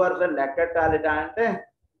పలు వరుసలు లెక్కట్టాలిట అంటే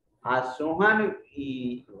ఆ సింహాన్ని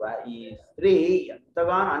ఈ స్త్రీ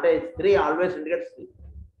ఎంతగానో, అంటే స్త్రీ always indicates,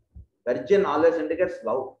 virgin always indicates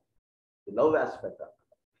love aspect.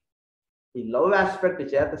 ఈ లవ్ ఆస్పెక్ట్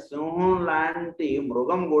చేత సింహం లాంటి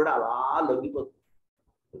మృగం కూడా అలా లొంగిపోతుంది.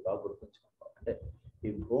 బాగా గుర్తుంచుకోవాలి. అంటే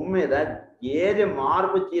ఈ భూమి మీద ఏది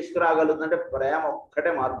మార్పు తీసుకురాగలుగుతుందంటే ప్రేమ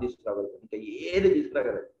ఒక్కటే మార్పు తీసుకురాగలుగుతుంది, ఇంకా ఏది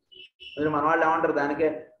తీసుకురాగలదు. అందులో మన వాళ్ళు ఏమంటారు, దానికే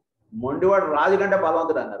మొండివాడు రాజు కంటే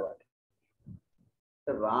బలవంతుడు అన్నారు. వాడు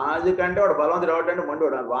రాజు కంటే వాడు బలవంతుడు ఎవడంటే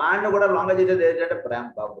మొండివాడు. వాడిని కూడా లొంగ చేసేది ఏంటంటే ప్రేమ.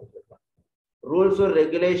 బాగా గుర్తుపెట్టుకోవాలి. రూల్స్,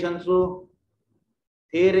 రెగ్యులేషన్స్,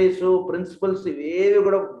 థియరీస్, ప్రిన్సిపల్స్ ఇవేవి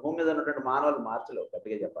కూడా భూమి మీద ఉన్నటువంటి మానవులు మార్చలేవు.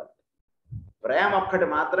 గట్టిగా చెప్పాలి, ప్రేమ ఒక్కటి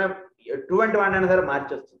మాత్రమే ఎటువంటి వాడినైనా సరే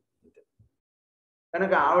మార్చేస్తుంది.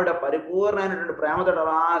 కనుక ఆవిడ పరిపూర్ణమైనటువంటి ప్రేమతో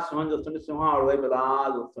అలా సింహం చూస్తుంటే, సింహం ఆవిడ వైపు ఇలా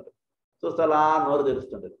చూస్తుంటుంది. చూస్తే అలా నోరు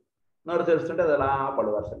తెరుస్తుంటుంది. నోరు తెరుస్తుంటే అది అలా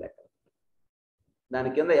పళ్ళు వరుస లెక్క. దాని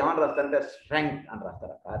కింద ఏమని రాస్తారంటే స్ట్రెంగ్త్ అని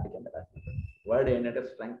రాస్తారు. కార్డు కింద రాస్తారు వర్డ్ ఏంటంటే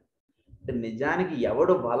స్ట్రెంగ్త్. అంటే నిజానికి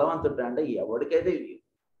ఎవడు బలవంతుడు అంటే ఎవరికైతే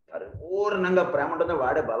పరిపూర్ణంగా ప్రేమ ఉంటుందో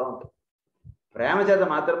వాడే బలవంతుడు. ప్రేమ చేత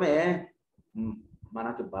మాత్రమే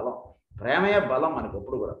మనకి బలం. ప్రేమయే బలం మనకి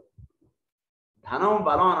ఎప్పుడు కూడా. ధనం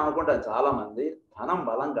బలం అని అనుకుంటారు చాలా మంది. ధనం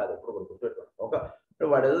బలం కాదు ఎప్పుడు కూడా గుర్తుపెట్టుకోండి.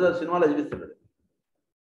 వాడు ఏదో సినిమాలో చూపిస్తున్నాడు,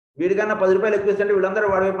 వీడికన్నా 10 రూపాయలు ఎక్కువ ఇస్తుంటే వీళ్ళందరూ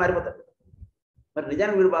వాడి వైపు మారిపోతారు. మరి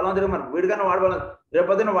నిజానికి వీడు బలవంతుడు, మరి వీడికన్నా వాడు బలం, రేపు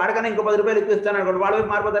పొద్దున్న వాడికన్నా ఇంకో 10 రూపాయలు ఎక్కువ ఇస్తాను అనుకోండి, వాడి వైపు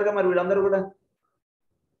మారిపోతారు. మరి వీళ్ళందరూ కూడా.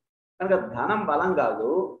 కనుక ధనం బలం కాదు.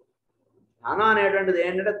 ధనం అనేటువంటిది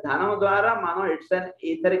ఏంటంటే ధనం ద్వారా మనం ఇట్స్ అన్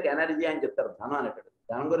ఈథరిక్ ఎనర్జీ అని చెప్తారు. ధనం అనేటువంటిది,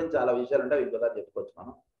 ధనం గురించి చాలా విషయాలు ఉంటాయి, ఇంకోదా చెప్పుకోవచ్చు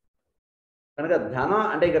మనం. కనుక ధనం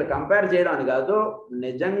అంటే ఇక్కడ కంపేర్ చేయడం అని కాదు.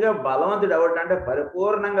 నిజంగా బలవంతుడు ఎవడంటే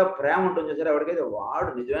పరిపూర్ణంగా ప్రేమ ఉంటుంది చూసారు ఎవరికైతే, వాడు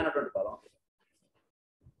నిజమైనటువంటి బలవంతుడు.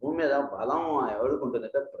 భూమి మీద బలం ఎవరికి ఉంటుంది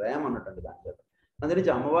అంటే ప్రేమ అన్నటువంటి దాని చేత.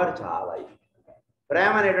 అందురించి అమ్మవారు చాలా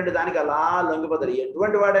ప్రేమ అనేటువంటి దానికి అలా లొంగిపోతారు.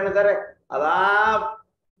 ఎటువంటి వాడైనా సరే అలా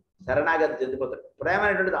శరణాగతి చెందిపోతాడు. ప్రేమ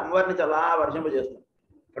అనేటువంటిది అమ్మవారి నుంచి అలా వర్షింపజేస్తుంది.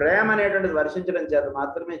 ప్రేమ అనేటువంటిది వర్షించడం చేత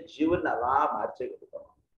మాత్రమే జీవుల్ని అలా మార్చేయగలుగుతాం.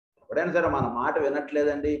 ఎప్పుడైనా సరే మన మాట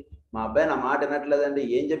వినట్లేదండి, మా అబ్బాయి నా మాట వినట్లేదండి,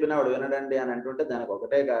 ఏం చెప్పినా వాడు వినడండి అని అంటుంటే దానికి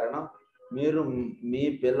ఒకటే కారణం, మీరు మీ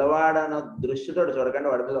పిల్లవాడన్న దృష్టితో చూడకండి,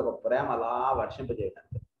 వాడి మీద ఒక ప్రేమ అలా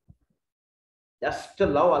వర్షింపజేయడానికి. జస్ట్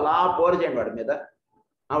లవ్ అలా పోరు చేయండి వాడి మీద.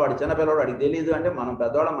 వాడు చిన్నపిల్లవాడు, వాడికి తెలియదు అంటే మనం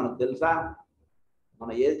పెద్దవాళ్ళం, మనకు తెలుసా,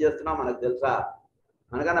 మనం ఏది చేస్తున్నాం మనకు తెలుసా.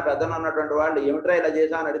 మనకన్నా పెద్దలు ఉన్నటువంటి వాళ్ళు ఏమిట్రా ఇలా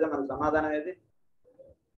చేసా అని అడిగితే మనకు సమాధానం ఏది?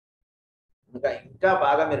 ఇంకా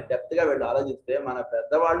బాగా మీరు డెప్త్గా వెళ్ళి ఆలోచిస్తే మన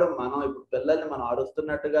పెద్దవాళ్ళు, మనం ఇప్పుడు పిల్లల్ని మనం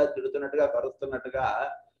అరుస్తున్నట్టుగా, తిడుతున్నట్టుగా, కరుస్తున్నట్టుగా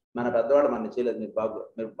మన పెద్దవాళ్ళు మన చేయలేదు.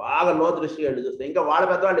 మీరు బాగా లో దృష్టిగా వెళ్ళి చూస్తే ఇంకా వాళ్ళ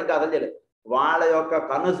పెద్దవాళ్ళు ఇంకా అసలు చేయలేదు. వాళ్ళ యొక్క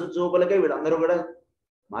కనుసు చూపులకే వీళ్ళందరూ కూడా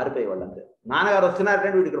మారిపోయేవాళ్ళు అంతే. నాన్నగారు వస్తున్నారంటే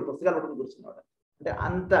వీడు ఇక్కడ పుస్తకాలు పట్టుకుని కూర్చున్నాడు. అంటే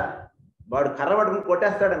అంత వాడు కర్ర పట్టుకుని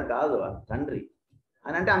కొట్టేస్తాడని కాదు ఆ తండ్రి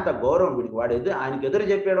అని, అంటే అంత గౌరవం వీడికి. వాడు ఆయనకి ఎదురు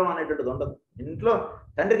చెప్పడం అనేటువంటిది ఉండదు ఇంట్లో.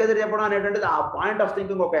 తండ్రికి ఎదురు చెప్పడం అనేటువంటిది ఆ పాయింట్ ఆఫ్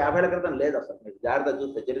థింకింగ్ ఒక 50 ఏళ్ల క్రితం లేదు అసలు. మీకు జాగ్రత్త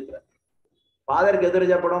చూస్తే చరిత్ర, ఫాదర్కి ఎదురు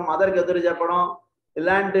చెప్పడం, మదర్కి ఎదురు చెప్పడం,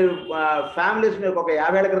 ఇలాంటి ఫ్యామిలీస్ మీకు ఒక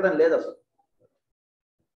 50 ఏళ్ల క్రితం లేదు అసలు.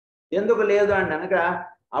 ఎందుకు లేదు అంటే కనుక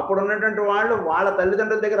అప్పుడు ఉన్నటువంటి వాళ్ళు వాళ్ళ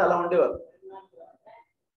తల్లిదండ్రుల దగ్గర అలా ఉండేవారు.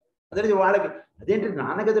 అదే వాళ్ళకి అదేంటి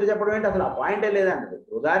నాన్నకి ఎదురు చెప్పడం ఏంటి, అసలు ఆ పాయింటే లేదండి.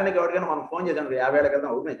 ఉదాహరణకి ఎవరికైనా మనం ఫోన్ చేసాం 50 ఏళ్ల క్రితం,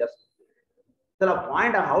 అవుతుంది జస్ట్ అసలు ఆ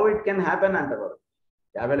point how it can happen అంటారు.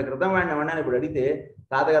 50 ఏళ్ల క్రితం వాడిని ఎవరైనా ఇప్పుడు అడిగితే,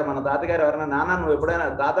 తాతగారు మన తాతగారు ఎవరైనా, నాన్న నువ్వు ఎప్పుడైనా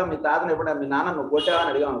మీ తాతను ఎప్పుడైనా మీ నాన్న నువ్వు కొట్టావా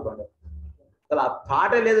అని అడిగాం అనుకోండి, అసలు ఆ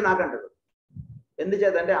థాటే లేదు నాకు అంటాడు.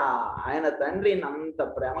 ఎందుచేతంటే ఆయన తండ్రిని అంత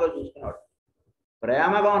ప్రేమగా చూసుకున్నాడు.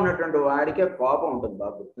 ప్రేమగా ఉన్నటువంటి వాడికే కోపం ఉంటుంది.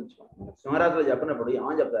 బాగా గుర్తుంచుకోండి. మన సింహరాశిలో చెప్పినప్పుడు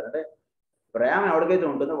ఏమని చెప్తారంటే, ప్రేమ ఎవరికైతే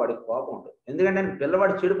ఉంటుందో వాడికి కోపం ఉంటుంది. ఎందుకంటే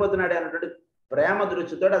పిల్లవాడు చెడిపోతున్నాడు అన్నటువంటి ప్రేమ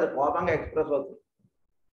దృష్టితో అది కోపంగా ఎక్స్ప్రెస్ అవుతుంది.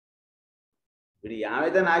 వీడు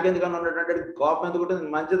ఏమైతే నాకెందుకని ఉన్నటువంటి కోపం ఎందుకు ఉంటుంది,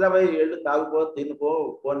 మంచిదా పోయి ఎళ్ళు తాగుపో, తినుపో,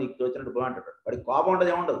 నీకు తోచినట్టు పో అంటాడు. వాడికి కోపం ఉండదు,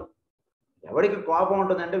 ఏముండదు. ఎవరికి కోపం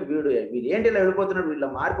ఉంటుందంటే వీడు ఏంటి ఇలా వెళ్ళిపోతున్నాడు, వీళ్ళ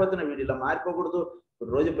మారిపోతున్నాడు, వీడు ఇలా మారిపోకూడదు,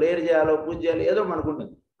 రోజు ప్రేయర్ చేయాలో పూజ చేయాలో ఏదో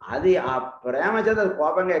అనుకుంటుంది. అది ఆ ప్రేమ చేత అది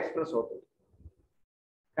కోపంగా ఎక్స్ప్రెస్ అవుతుంది.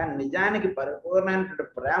 కానీ నిజానికి పరిపూర్ణమైనటువంటి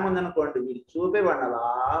ప్రేమ ఉందనుకోండి, వీడు చూపే వాడిని అలా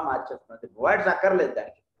మార్చేస్తున్నది. వర్డ్స్ అక్కర్లేదు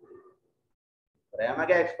దానికి.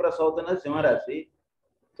 ప్రేమగా ఎక్స్ప్రెస్ అవుతున్నది సింహరాశి.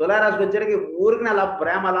 తులారాశికి వచ్చేసరికి ఊరికి అలా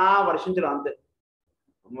ప్రేమ అలా వర్షించడం అంతే.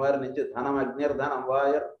 అమ్మవారి నుంచి ధనం అగ్నిర్ ధనం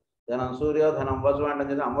వాయర్ ధనం సూర్యో ధనం వసు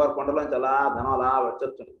అంటే అమ్మవారి కొండలోంచి అలా ధనం అలా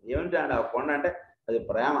వచ్చేస్తుంది. ఏమిటి అండి ఆ కొండ అంటే, అది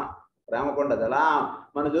ప్రేమ. ప్రేమ కొండ అది అలా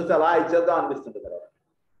మనం చూస్తే అలా ఇచ్చేద్దాం అనిపిస్తుంటుంది కదా.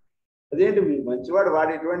 అదేంటి మంచివాడు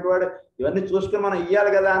వాడు, ఇటువంటి వాడు, ఇవన్నీ చూసుకుని మనం ఇయ్యాలి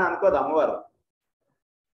కదా అని అనుకోదు అమ్మవారు.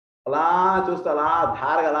 అలా చూస్తే అలా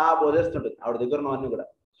ధారగా అలా పోసేస్తుంటుంది ఆవిడ దగ్గర ఉన్నవన్నీ కూడా.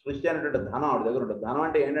 సృష్టి అనేటువంటి ధనం ఆవిడ దగ్గర ఉంటుంది. ధనం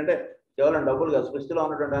అంటే ఏంటంటే కేవలం డబ్బులు కాదు, సృష్టిలో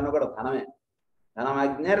ఉన్నటువంటి అన్నీ కూడా ధనమే. ధనం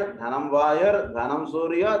అగ్నిర్ ధనం వాయుర్ ధనం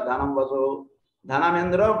సూర్య ధనం వసు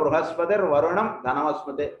ధనమింద్రో బృహస్పతిర్ వరుణం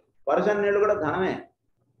ధనమస్మతే. వర్షం నీళ్లు కూడా ధనమే.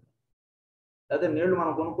 అదే నీళ్లు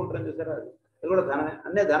మనం కొనుక్కుంటాం చూసారా, అది కూడా ధనమే.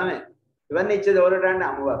 అన్నీ ధనమే. ఇవన్నీ ఇచ్చేది ఎవరంటే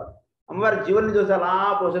అమ్మవారు. అమ్మవారి జీవుల్ని చూసి అలా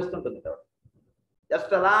పోషిస్తుంటుంది.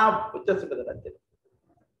 జస్ట్ అలా వచ్చేస్తుంటుంది అంతే.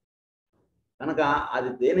 కనుక అది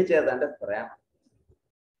దేని చేత అంటే ప్రేమ.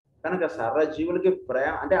 కనుక సర్వ జీవులకి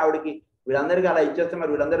ప్రేమ అంటే ఆవిడకి వీళ్ళందరికీ అలా ఇచ్చేస్తే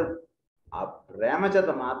మరి వీళ్ళందరూ ఆ ప్రేమ చేత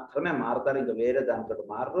మాత్రమే మారుతారు, ఇంకా వేరే దానితో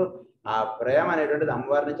మారు. ఆ ప్రేమ అనేటువంటిది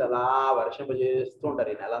అమ్మవారి నుంచి అలా వర్షింపజేస్తూ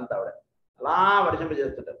ఉంటారు ఈ నెలంతా ఆవిడ అలా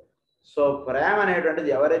వర్షింపజేస్తుంటారు. సో ప్రేమ అనేటువంటిది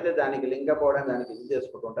ఎవరైతే దానికి లింగపోవడం దానికి ఇది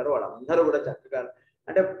చేసుకుంటూ ఉంటారో వాళ్ళందరూ కూడా చక్కగా,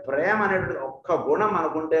 అంటే ప్రేమ అనేటువంటి ఒక్క గుణం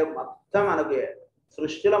అనుకుంటే మొత్తం మనకి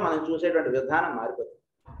సృష్టిలో మనం చూసేటువంటి విధానం మారిపోతుంది.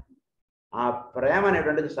 ఆ ప్రేమ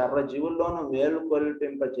అనేటువంటిది సర్వ జీవుల్లోనూ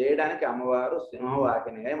మేలుకొల్పింప చేయడానికి అమ్మవారు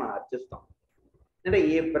సింహవాహినిగా మనం అర్చిస్తాం. అంటే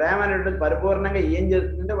ఈ ప్రేమ అనేటువంటి పరిపూర్ణంగా ఏం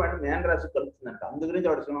చేస్తుందంటే వాడిని మేన రాశి కలుపుతుందంట. అందు గురించి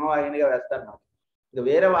వాడు సింహవాహినిగా వేస్తారు మనకి. ఇంకా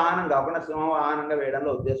వేరే వాహనం కాకుండా సింహవాహనంగా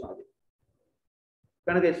వేయడంలో ఉద్దేశం అది.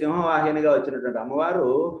 కనుక ఈ సింహవాహినిగా వచ్చినటువంటి అమ్మవారు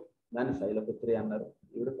దాన్ని శైలపుత్రి అన్నారు.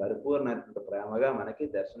 ఈవిడ పరిపూర్ణమైనటువంటి ప్రేమగా మనకి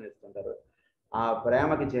దర్శనం ఇస్తుంటారు. ఆ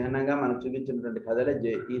ప్రేమకి చిహ్నంగా మనకు చూపించినటువంటి కథలే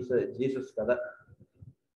జీసస్ కథ.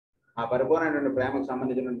 ఆ పరిపూర్ణమైనటువంటి ప్రేమకు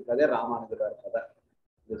సంబంధించినటువంటి కథే రామానుజుల వారి కథ,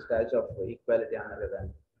 ది స్టాచ్యూ ఆఫ్ ఈక్వాలిటీ అన్నారు కదా.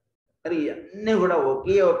 కానీ ఇవన్నీ కూడా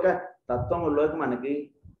ఒకే ఒక్క తత్వంలోకి మనకి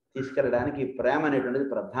తీసుకెళ్ళడానికి ఈ ప్రేమ అనేటువంటిది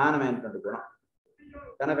ప్రధానమైనటువంటి గుణం.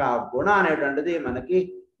 కనుక ఆ గుణం అనేటువంటిది మనకి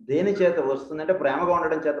దేని చేత వస్తుందంటే ప్రేమగా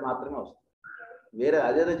ఉండడం చేత మాత్రమే వస్తుంది. వేరే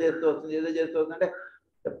అదేదో చేస్తూ వస్తుంది, ఏదో చేస్తూ వస్తుంది అంటే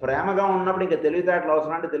ప్రేమగా ఉన్నప్పుడు ఇంకా తెలివితేటలు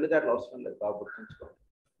అవసరం అంటే తెలివితేటలు అవసరం లేదు. బాగా గుర్తుంచుకోండి.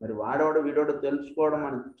 మరి వాడోడు వీడోడు తెలుసుకోవడం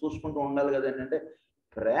మనం చూసుకుంటూ ఉండాలి కదా. ఏంటంటే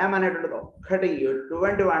ప్రేమ అనేటువంటిది ఒక్కటి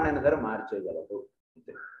ఎటువంటి వాడినైనా సరే మార్చేయగలదు.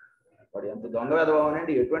 వాడు ఎంత దొంగ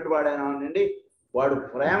వెదవనండి, ఎటువంటి వాడైనా నుండి వాడు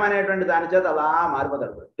ప్రేమ అనేటువంటి దాని చేత అలా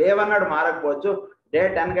మారిపోతాడు. డే 1 నాడు మారకపోవచ్చు, డే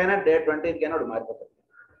 10 కైనా డే 20కైనా వాడు మారిపోతాడు.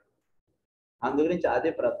 అందుగురించి అది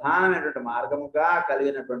ప్రధానమైనటువంటి మార్గముగా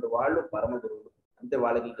కలిగినటువంటి వాళ్ళు పరమ గురువులు. అంతే,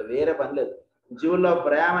 వాళ్ళకి ఇంకా వేరే పని లేదు. జీవుల్లో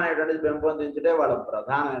ప్రేమ అనేటువంటిది పెంపొందించడే వాళ్ళ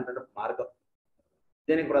ప్రధానమైనటువంటి మార్గం.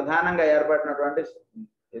 దీనికి ప్రధానంగా ఏర్పడినటువంటి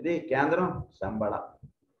ఇది కేంద్రం సంబళ.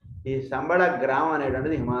 ఈ సంబళ గ్రామం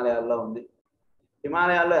అనేటువంటిది హిమాలయాల్లో ఉంది.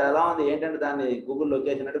 హిమాలయాల్లో ఎలా ఉంది ఏంటంటే దాన్ని గూగుల్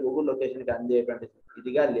లొకేషన్ అంటే గూగుల్ లొకేషన్కి అందేటువంటి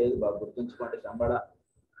ఇదిగా లేదు. బాగా గుర్తుంచుకోండి.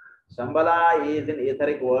 సంబళ ఈజ్ ఇన్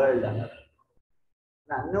ఈథరిక్ వరల్డ్ అన్నారు.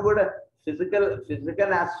 అన్నీ కూడా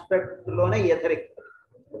ఫిజికల్ ఆస్పెక్ట్ లోనే ఈథరిక్,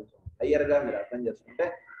 హయ్యర్ గా మీరు అర్థం చేసుకుంటే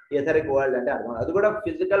ఈథరిక్ వరల్డ్ అంటే అర్థం. అది కూడా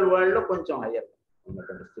ఫిజికల్ వరల్డ్ లో కొంచెం హయ్యర్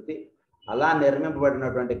ఉన్నటువంటి స్థితి. అలా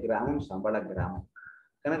నిర్మింపబడినటువంటి గ్రామం సంబళ గ్రామం.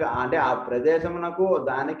 కనుక అంటే ఆ ప్రదేశమునకు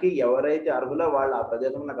దానికి ఎవరైతే అర్హులో వాళ్ళు ఆ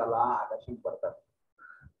ప్రదేశమునకు అలా ఆకర్షింపబడతారు.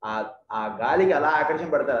 ఆ గాలికి అలా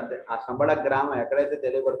ఆకర్షింపబడతారు. అంటే ఆ సంబళ గ్రామం ఎక్కడైతే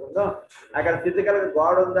తెలియబడుతుందో అక్కడ ఫిజికల్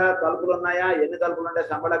గోడ ఉందా, తలుపులు ఉన్నాయా, ఎన్ని తలుపులు ఉంటాయి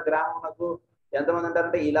సంబళ గ్రామమునకు, ఎంతమంది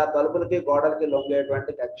ఉంటారంటే ఇలా తలుపులకి గోడలకి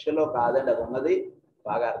లొంగేటువంటి కక్షలో కాదండి అది ఉన్నది.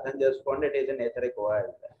 బాగా అర్థం చేసుకోండి. It is నేచరిక్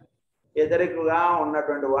world. ఎదరికగా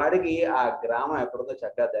ఉన్నటువంటి వాడికి ఆ గ్రామం ఎక్కడుందో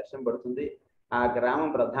చక్కగా దర్శనం పడుతుంది. ఆ గ్రామం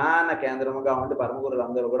ప్రధాన కేంద్రముగా ఉండి పరమగురులు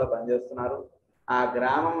అందరూ కూడా పనిచేస్తున్నారు. ఆ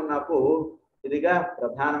గ్రామం నాకు ఇదిగా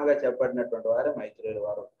ప్రధానంగా చెప్పబడినటువంటి వారు మైత్రేయుల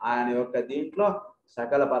వారు. ఆయన యొక్క దీంట్లో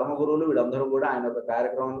సకల పరమగురువులు వీళ్ళందరూ కూడా ఆయన యొక్క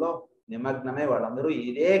కార్యక్రమంలో నిమగ్నమై వాళ్ళందరూ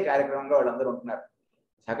ఇదే కార్యక్రమంగా వాళ్ళందరూ ఉంటున్నారు.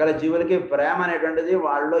 సకల జీవులకి ప్రేమ అనేటువంటిది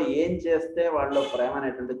వాళ్ళలో ఏం చేస్తే వాళ్ళలో ప్రేమ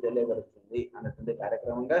అనేటువంటిది తెలియబడుతుంది అనేటువంటి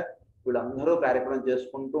కార్యక్రమంగా వీళ్ళందరూ కార్యక్రమం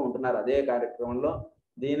చేసుకుంటూ ఉంటున్నారు. అదే కార్యక్రమంలో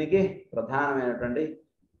దీనికి ప్రధానమైనటువంటి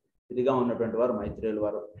ఇదిగా ఉన్నటువంటి వారు మైత్రేయుల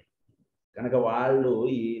వారు. కనుక వాళ్ళు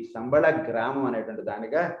ఈ సంబళ గ్రామం అనేటువంటి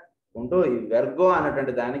దానిగా ఉంటూ ఈ వెర్గో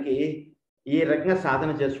అనేటువంటి దానికి ఈ రకంగా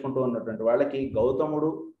సాధన చేసుకుంటూ ఉన్నటువంటి వాళ్ళకి గౌతముడు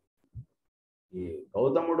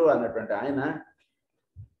అన్నటువంటి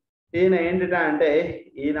ఈయన ఏంటిట అంటే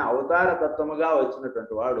ఈయన అవతార తత్వముగా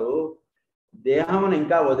వచ్చినటువంటి వాడు దేహమును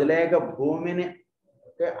ఇంకా వదిలేక భూమి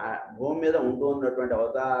మీద ఉంటూ ఉన్నటువంటి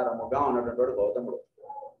అవతారముగా ఉన్నటువంటి వాడు గౌతముడు.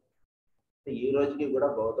 ఈ రోజుకి కూడా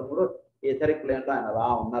గౌతముడు ఇతరిక్ ప్లేన్లో ఆయన అలా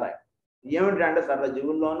ఉన్నారు. ఆయన ఏమిటంటే సర్వ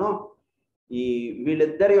జీవుల్లోనూ ఈ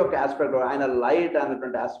వీళ్ళిద్దరి యొక్క ఆస్పెక్ట్, ఆయన లైట్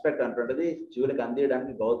అన్నటువంటి ఆస్పెక్ట్ అనేటువంటిది జీవులకు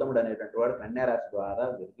అందించడానికి గౌతముడు అనేటువంటి వాడు కన్యారాశి ద్వారా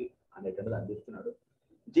విర్గి అనేటువంటిది అందిస్తున్నాడు.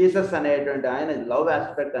 జీసస్ అనేటువంటి ఆయన లవ్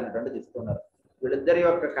ఆస్పెక్ట్ అనేటువంటిది ఇస్తున్నారు. వీళ్ళిద్దరి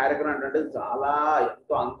యొక్క కార్యక్రమం అనేటువంటిది చాలా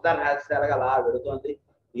ఎంతో అంతర్హాస్యాలుగా అలా వెళుతోంది.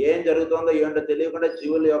 ఏం జరుగుతుందో ఏంటో తెలియకుండా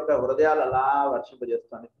జీవుల యొక్క హృదయాలు అలా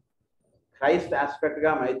వర్షింపజేస్తుంది. క్రైస్ట్ ఆస్పెక్ట్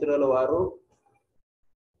గా మైత్రేయుల వారు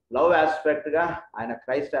లవ్ ఆస్పెక్ట్ గా ఆయన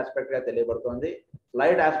క్రైస్ట్ ఆస్పెక్ట్ గా తెలియబడుతుంది.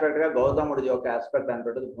 లైట్ ఆస్పెక్ట్ గా గౌతముడి యొక్క ఆస్పెక్ట్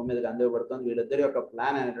అనేటువంటిది భూమి మీదకి అందివ్వబడుతుంది. వీళ్ళిద్దరి యొక్క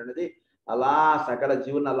ప్లాన్ అనేటువంటిది అలా సకల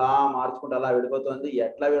జీవుని అలా మార్చుకుంటూ అలా వెళ్ళిపోతుంది.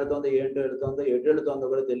 ఎట్లా వెళుతుందో ఏంటో వెళుతుందో ఎటు వెళుతుందో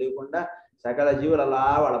కూడా తెలియకుండా సకల జీవులు అలా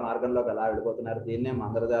వాళ్ళ మార్గంలోకి అలా వెళ్ళిపోతున్నారు. దీన్నే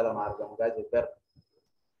మందరజాల మార్గంగా చెప్పారు.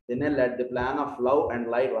 దీన్నే let the plan of love and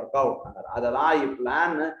light work out అన్నారు. అది అలా ఈ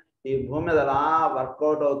ప్లాన్ ఈ భూమి మీద అలా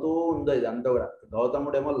వర్కౌట్ అవుతూ ఉందో ఇదంతా కూడా.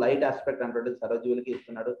 గౌతముడేమో లైట్ ఆస్పెక్ట్ అనేటువంటి సర్వజీవులకి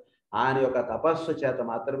ఇస్తున్నాడు. ఆయన యొక్క తపస్సు చేత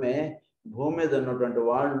మాత్రమే భూమి మీద ఉన్నటువంటి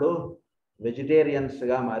వాళ్ళు వెజిటేరియన్స్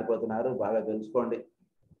గా మారిపోతున్నారు. బాగా తెలుసుకోండి.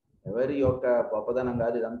 ఎవరి యొక్క గొప్పదనం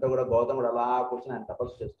కాదు ఇదంతా కూడా. గౌతముడు అలా కూర్చొని ఆయన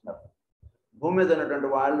తపస్సు చేస్తున్నారు. భూమి మీద ఉన్నటువంటి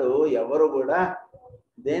వాళ్ళు ఎవరు కూడా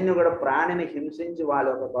దేన్ని కూడా ప్రాణిని హింసించి వాళ్ళ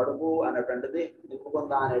యొక్క కడుపు అనేటువంటిది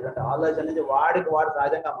నింపుకుందా అనేటువంటి ఆలోచన నుంచి వాడికి వాడు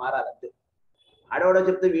సహజంగా మారాలి. అంతే. ఆడవాడో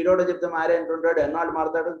చెప్తే వీడోడో చెప్తే మారే అంటుంటాడు. ఎన్నాళ్ళు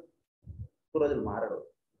మారుతాడు? రోజులు మారడు.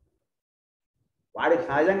 వాడికి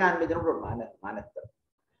సహజంగా అనిపించినప్పుడు మానేస్తాడు.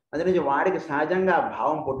 అది నుంచి వాడికి సహజంగా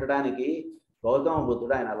భావం పుట్టడానికి గౌతమ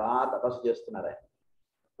బుద్ధుడు ఆయన అలా తపస్సు చేస్తున్నారు. ఆయన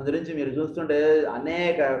అందు నుంచి మీరు చూస్తుంటే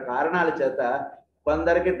అనేక కారణాల చేత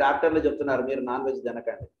కొందరికి డాక్టర్లు చెప్తున్నారు మీరు నాన్ వెజ్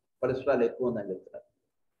తినకండి, కొలెస్ట్రాల్ ఎక్కువ ఉందని చెప్తున్నారు.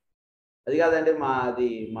 అది కాదండి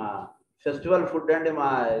మా ఫెస్టివల్ ఫుడ్ అండి,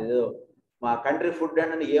 మా కంట్రీ ఫుడ్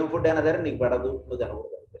అండి, ఏం ఫుడ్ అయినా సరే నీకు పడదు, నువ్వు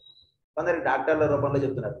తినకూడదు. కొందరికి డాక్టర్ల రూపంలో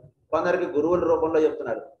చెప్తున్నారు, కొందరికి గురువుల రూపంలో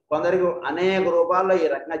చెప్తున్నారు, కొందరికి అనేక రూపాల్లో ఈ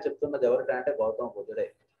రకంగా చెప్తున్నది ఎవరికంటే గౌతమ బుద్ధుడే.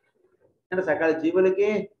 అంటే సకల జీవులకి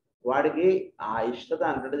వాడికి ఆ ఇష్టత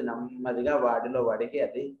అనేటువంటిది నెమ్మదిగా వాడికి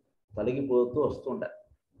అది తొలగిపోతూ వస్తుంటారు.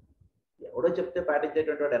 ఎవడో చెప్తే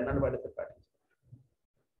పాటించేటువంటి వాడు ఎన్నడూ పాటిస్తే పాటించారు.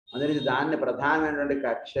 అందుకని దాన్ని ప్రధానమైనటువంటి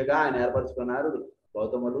కక్షగా ఆయన ఏర్పరచుకున్నారు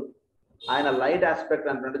గౌతములు. ఆయన లైట్ ఆస్పెక్ట్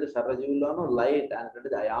అనేటువంటిది సర్వజీవుల్లోనూ లైట్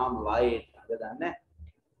అనేటువంటిది ఐఆమ్ లైట్ అంటే దాన్నే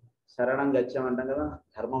శరణం గచ్చామంటాం కదా,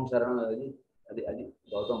 ధర్మం శరణం అది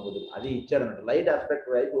గౌతమ బుద్ధుడు అది ఇచ్చారన్నమాట. లైట్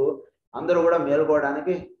ఆస్పెక్ట్ వైపు అందరూ కూడా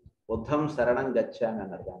మేలుకోవడానికి బుద్ధం శరణం గచ్చామి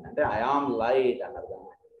అన్నారు దాన్ని. అంటే ఐఆమ్ లైట్ అన్నారు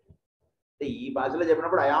దాన్ని. అంటే ఈ భాషలో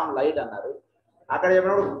చెప్పినప్పుడు ఐఆమ్ లైట్ అన్నారు, అక్కడ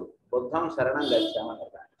చెప్పినప్పుడు బుద్ధం శరణం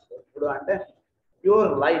గచ్చామన్నారు దాన్ని. ఇప్పుడు అంటే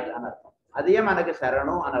ప్యూర్ లైట్ అని అర్థం. అదే మనకి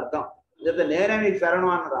శరణం అని అర్థం. చెప్తే నేనే మీకు శరణం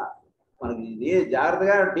అన్నరా, మనకి ఇది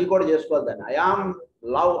జాగ్రత్తగా decode చేసుకోవద్దని. I am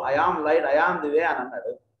love, I am light, I am the way అని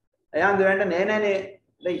అన్నాడు. ఐఆమ్ ది వే అంటే నేనే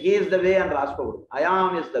హీఈస్ ద వే అని రాసుకోకూడదు,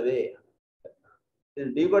 I am is the way.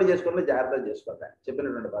 Decode చేసుకోవడం జాగ్రత్తగా చేసుకోవాలి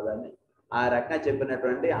చెప్పినటువంటి పదాన్ని. ఆ రకంగా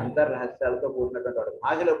చెప్పినటువంటి అంతర్రహస్యాలతో కూడినటువంటి వాడు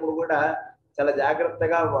భాషలు ఎప్పుడు కూడా చాలా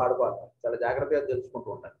జాగ్రత్తగా వాడుకోవాలి, చాలా జాగ్రత్తగా తెలుసుకుంటూ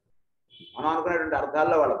ఉంటారు. మనం అనుకునేటువంటి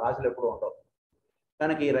అర్థాల్లో వాళ్ళ భాషలు ఎప్పుడు ఉండవు.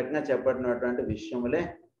 కనుక ఈ రకంగా చెప్పబడినటువంటి విషయములే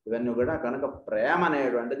ఇవన్నీ కూడా. కనుక ప్రేమ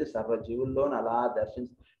అనేటువంటిది సర్వజీవుల్లోనూ అలా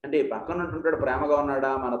అంటే ఈ పక్కన ఉంటుంటాడు ప్రేమగా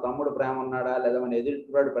ఉన్నాడా, మన తమ్ముడు ప్రేమ ఉన్నాడా, లేదా మన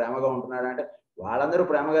ఎదుటివాడు ప్రేమగా ఉంటున్నాడా అంటే వాళ్ళందరూ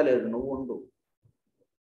ప్రేమగా లేరు, నువ్వు ఉండు.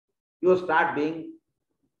 You start being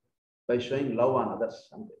by sowing love on others.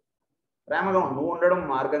 అంతే. ప్రేమగా నువ్వు ఉండడం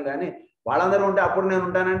మార్గం, కానీ వాళ్ళందరూ ఉంటే అప్పుడు నేను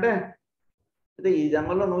ఉంటానంటే అయితే ఈ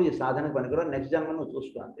జన్మలో నువ్వు ఈ సాధనకు పనికిరావు, నెక్స్ట్ జన్మలో నువ్వు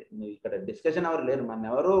చూసుకో అంతే. నువ్వు ఇక్కడ డిస్కషన్ ఎవరు లేరు, మన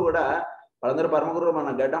ఎవరు కూడా వాళ్ళందరూ పరమగురు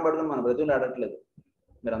మన గడ్డం పట్టుకుని మన బ్రతుకులు ఆడట్లేదు.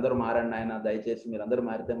 మీరందరూ మారండి ఆయన, దయచేసి మీరందరూ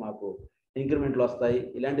మారితే మాకు ఇంక్రిమెంట్లు వస్తాయి,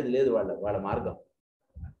 ఇలాంటిది లేదు వాళ్ళ మార్గం.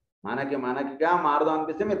 మనకిగా మారదాం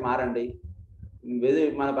అనిపిస్తే మీరు మారండి.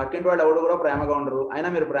 మన పక్కింటి వాళ్ళు ఎవడు కూడా ప్రేమగా ఉండరు, అయినా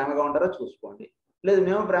మీరు ప్రేమగా ఉంటారో చూసుకోండి. లేదు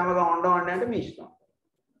మేము ప్రేమగా ఉండమండి అంటే మీ ఇష్టం.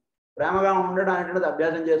 ప్రేమగా ఉండడం అనేటువంటిది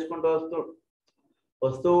అభ్యాసం చేసుకుంటూ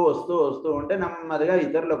వస్తూ ఉంటే నెమ్మదిగా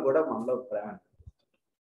ఇతరులకు కూడా మనలో ప్రేమ.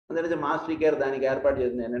 అందుకని మాస్టర్ కేర్ దానికి ఏర్పాటు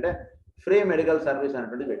చేసింది ఏంటంటే ఫ్రీ మెడికల్ సర్వీస్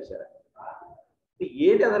అనేటువంటిది పెట్టారు.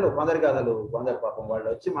 ఏంటి అసలు కొందరు పాపం వాళ్ళు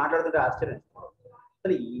వచ్చి మాట్లాడుతుంటే ఆశ్చర్యం.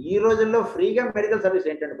 అసలు ఈ రోజుల్లో ఫ్రీగా మెడికల్ సర్వీస్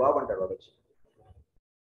ఏంటంటే బాబు అంటారు వాడు వచ్చి.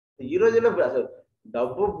 ఈ రోజుల్లో అసలు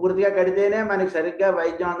డబ్బు పూర్తిగా కడితేనే మనకి సరిగ్గా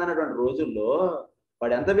వైద్యం అందనటువంటి రోజుల్లో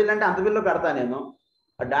వాడు ఎంత బిల్లు అంటే అంత బిల్లు కడతా నేను.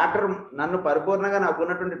 ఆ డాక్టర్ నన్ను పరిపూర్ణంగా నాకు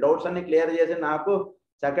ఉన్నటువంటి డౌట్స్ అన్ని క్లియర్ చేసి నాకు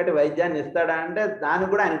చక్కటి వైద్యాన్ని ఇస్తాడా అంటే దానికి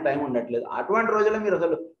కూడా ఆయనకు టైం ఉండట్లేదు. అటువంటి రోజుల్లో మీరు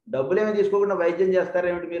అసలు డబ్బులు ఏమి తీసుకోకుండా వైద్యం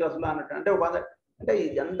చేస్తారేమిటి మీరు అసలు అన్నట్టు. అంటే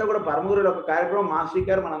ఇదంతా కూడా పరమగురుల ఒక కార్యక్రమం మాస్టర్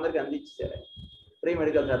గారు మనందరికీ అందించారు ఫ్రీ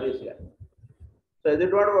మెడికల్ సర్వీస్ గా. సో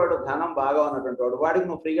ఎదుటివాడు వాడు ధనం బాగా ఉన్నటువంటి వాడికి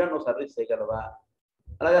నువ్వు ఫ్రీగా నువ్వు సర్వీస్ చేయగలవా?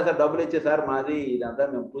 అలాగే సార్ డబ్బులు ఇచ్చే సార్ మాది ఇదంతా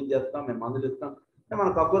మేము పూజ చేస్తాం, మేము మందులు ఇస్తాం అంటే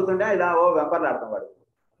మనం కక్కుతుంటే ఇలా వెంపర్లు ఆడతాం వాడు.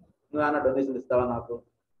 నువ్వు అన్న డొనేషన్ ఇస్తావా నాకు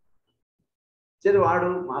సరే. వాడు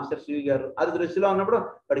మాస్టర్ శివి గారు అది దృష్టిలో ఉన్నప్పుడు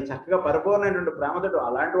వాడికి చక్కగా పరిపూర్ణమైనటువంటి ప్రేమతో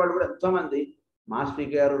అలాంటి వాళ్ళు కూడా ఎంతో మంది మాస్టర్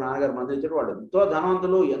గారు నాన్నగారు మంది ఇచ్చారు. వాళ్ళు ఎంతో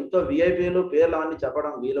ధనవంతులు, ఎంతో విఐపీలు, పేర్లు అవన్నీ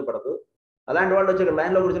చెప్పడం వీలు పడదు. అలాంటి వాళ్ళు వచ్చి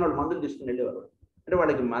లైన్లో కూర్చొని వాళ్ళు మందులు తీసుకుని వెళ్ళేవారు. అంటే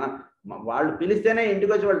వాళ్ళకి వాళ్ళు పిలిస్తేనే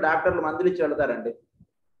ఇంటికి వచ్చి వాళ్ళు డాక్టర్లు మందులు ఇచ్చి వెళ్తారండి.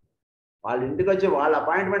 వాళ్ళ ఇంటికి వచ్చి వాళ్ళ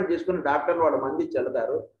అపాయింట్మెంట్ తీసుకుని డాక్టర్లు వాళ్ళు మంది ఇచ్చి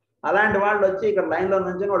వెళ్తారు. అలాంటి వాళ్ళు వచ్చి ఇక్కడ లైన్లో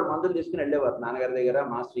నుంచి వాళ్ళు మందులు తీసుకుని వెళ్ళేవారు నాన్నగారి దగ్గర,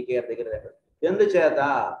 మాస్టర్ గారి దగ్గర. ఎందుచేత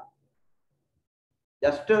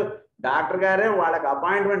జస్ట్ డాక్టర్ గారే వాళ్ళకి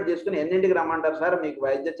అపాయింట్మెంట్ తీసుకుని ఎన్నింటికి రమ్మంటారు సార్ మీకు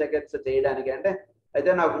వైద్య చికిత్స చేయడానికి అంటే, అయితే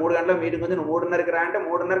నాకు 3 గంటల మీటింగ్ ఉంది, నువ్వు 3:30కి రా అంటే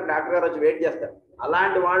 3:30కి డాక్టర్ గారు వచ్చి వెయిట్ చేస్తారు.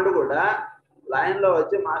 అలాంటి వాళ్ళు కూడా లైన్లో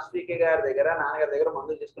వచ్చి మాస్టర్ గారి దగ్గర నాన్నగారి దగ్గర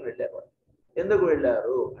మందులు తీసుకుని వెళ్ళేవారు. ఎందుకు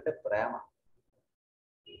వెళ్ళారు అంటే ప్రేమ.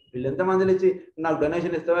 వీళ్ళు ఎంతమందిని ఇచ్చి నాకు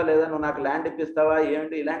డొనేషన్ ఇస్తావా లేదా, నువ్వు నాకు ల్యాండ్ ఇప్పిస్తావా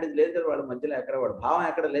ఏమిటి, ఇలాంటిది లేదు కదా వాళ్ళ మధ్యలో. ఎక్కడ వాడు భావం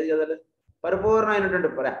ఎక్కడ లేదు కదా.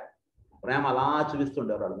 పరిపూర్ణమైనటువంటి ప్రేమ అలా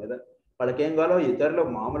చూపిస్తుంటారు వాళ్ళ మీద. వాళ్ళకి ఏం కావాలో ఇతరులు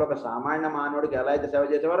మామూలు ఒక సామాన్య మానవుడికి ఎలా అయితే సేవ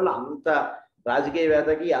చేసేవారు అంత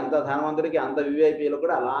రాజకీయవేత్తకి, అంత ధనవంతుడికి, అంత విఐపీలకు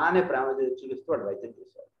కూడా అలానే ప్రేమ చూపిస్తూ వాళ్ళు వైద్యం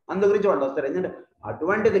చేస్తారు. అందు గురించి వాళ్ళు వస్తారు. ఎందుకంటే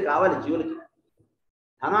అటువంటిది కావాలి జీవులకి.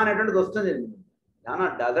 ధనం అనేటువంటిది వస్తుంది,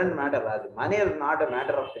 ధనం డజంట్ మ్యాటర్, అది money is not a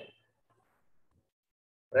matter of thing.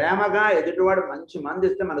 ప్రేమగా ఎదుటివాడు మంచి మంది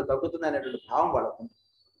ఇస్తే మనకు తగ్గుతుంది అనేటువంటి భావం వాళ్ళకు.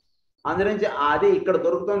 అందునుంచి అది ఇక్కడ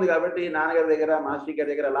దొరుకుతుంది కాబట్టి నాన్నగారి దగ్గర, మాస్టర్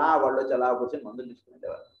గారి దగ్గర అలా వాళ్ళు వచ్చి అలా కూర్చొని మందులు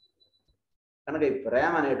తీసుకునేవారు. కనుక ఈ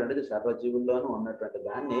ప్రేమ అనేటువంటిది సర్వజీవుల్లోనూ ఉన్నటువంటి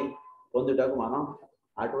దాన్ని పొందుటకు మనం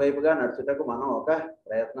అటువైపుగా నడుచుటకు మనం ఒక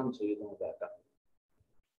ప్రయత్నం చేయడం కాక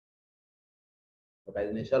ఒక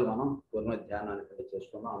 5 నిమిషాలు మనం పూర్ణ ధ్యానం అనేటువంటి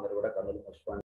చేసుకుందాం. అందరూ కూడా కన్నులు మూసుకోండి.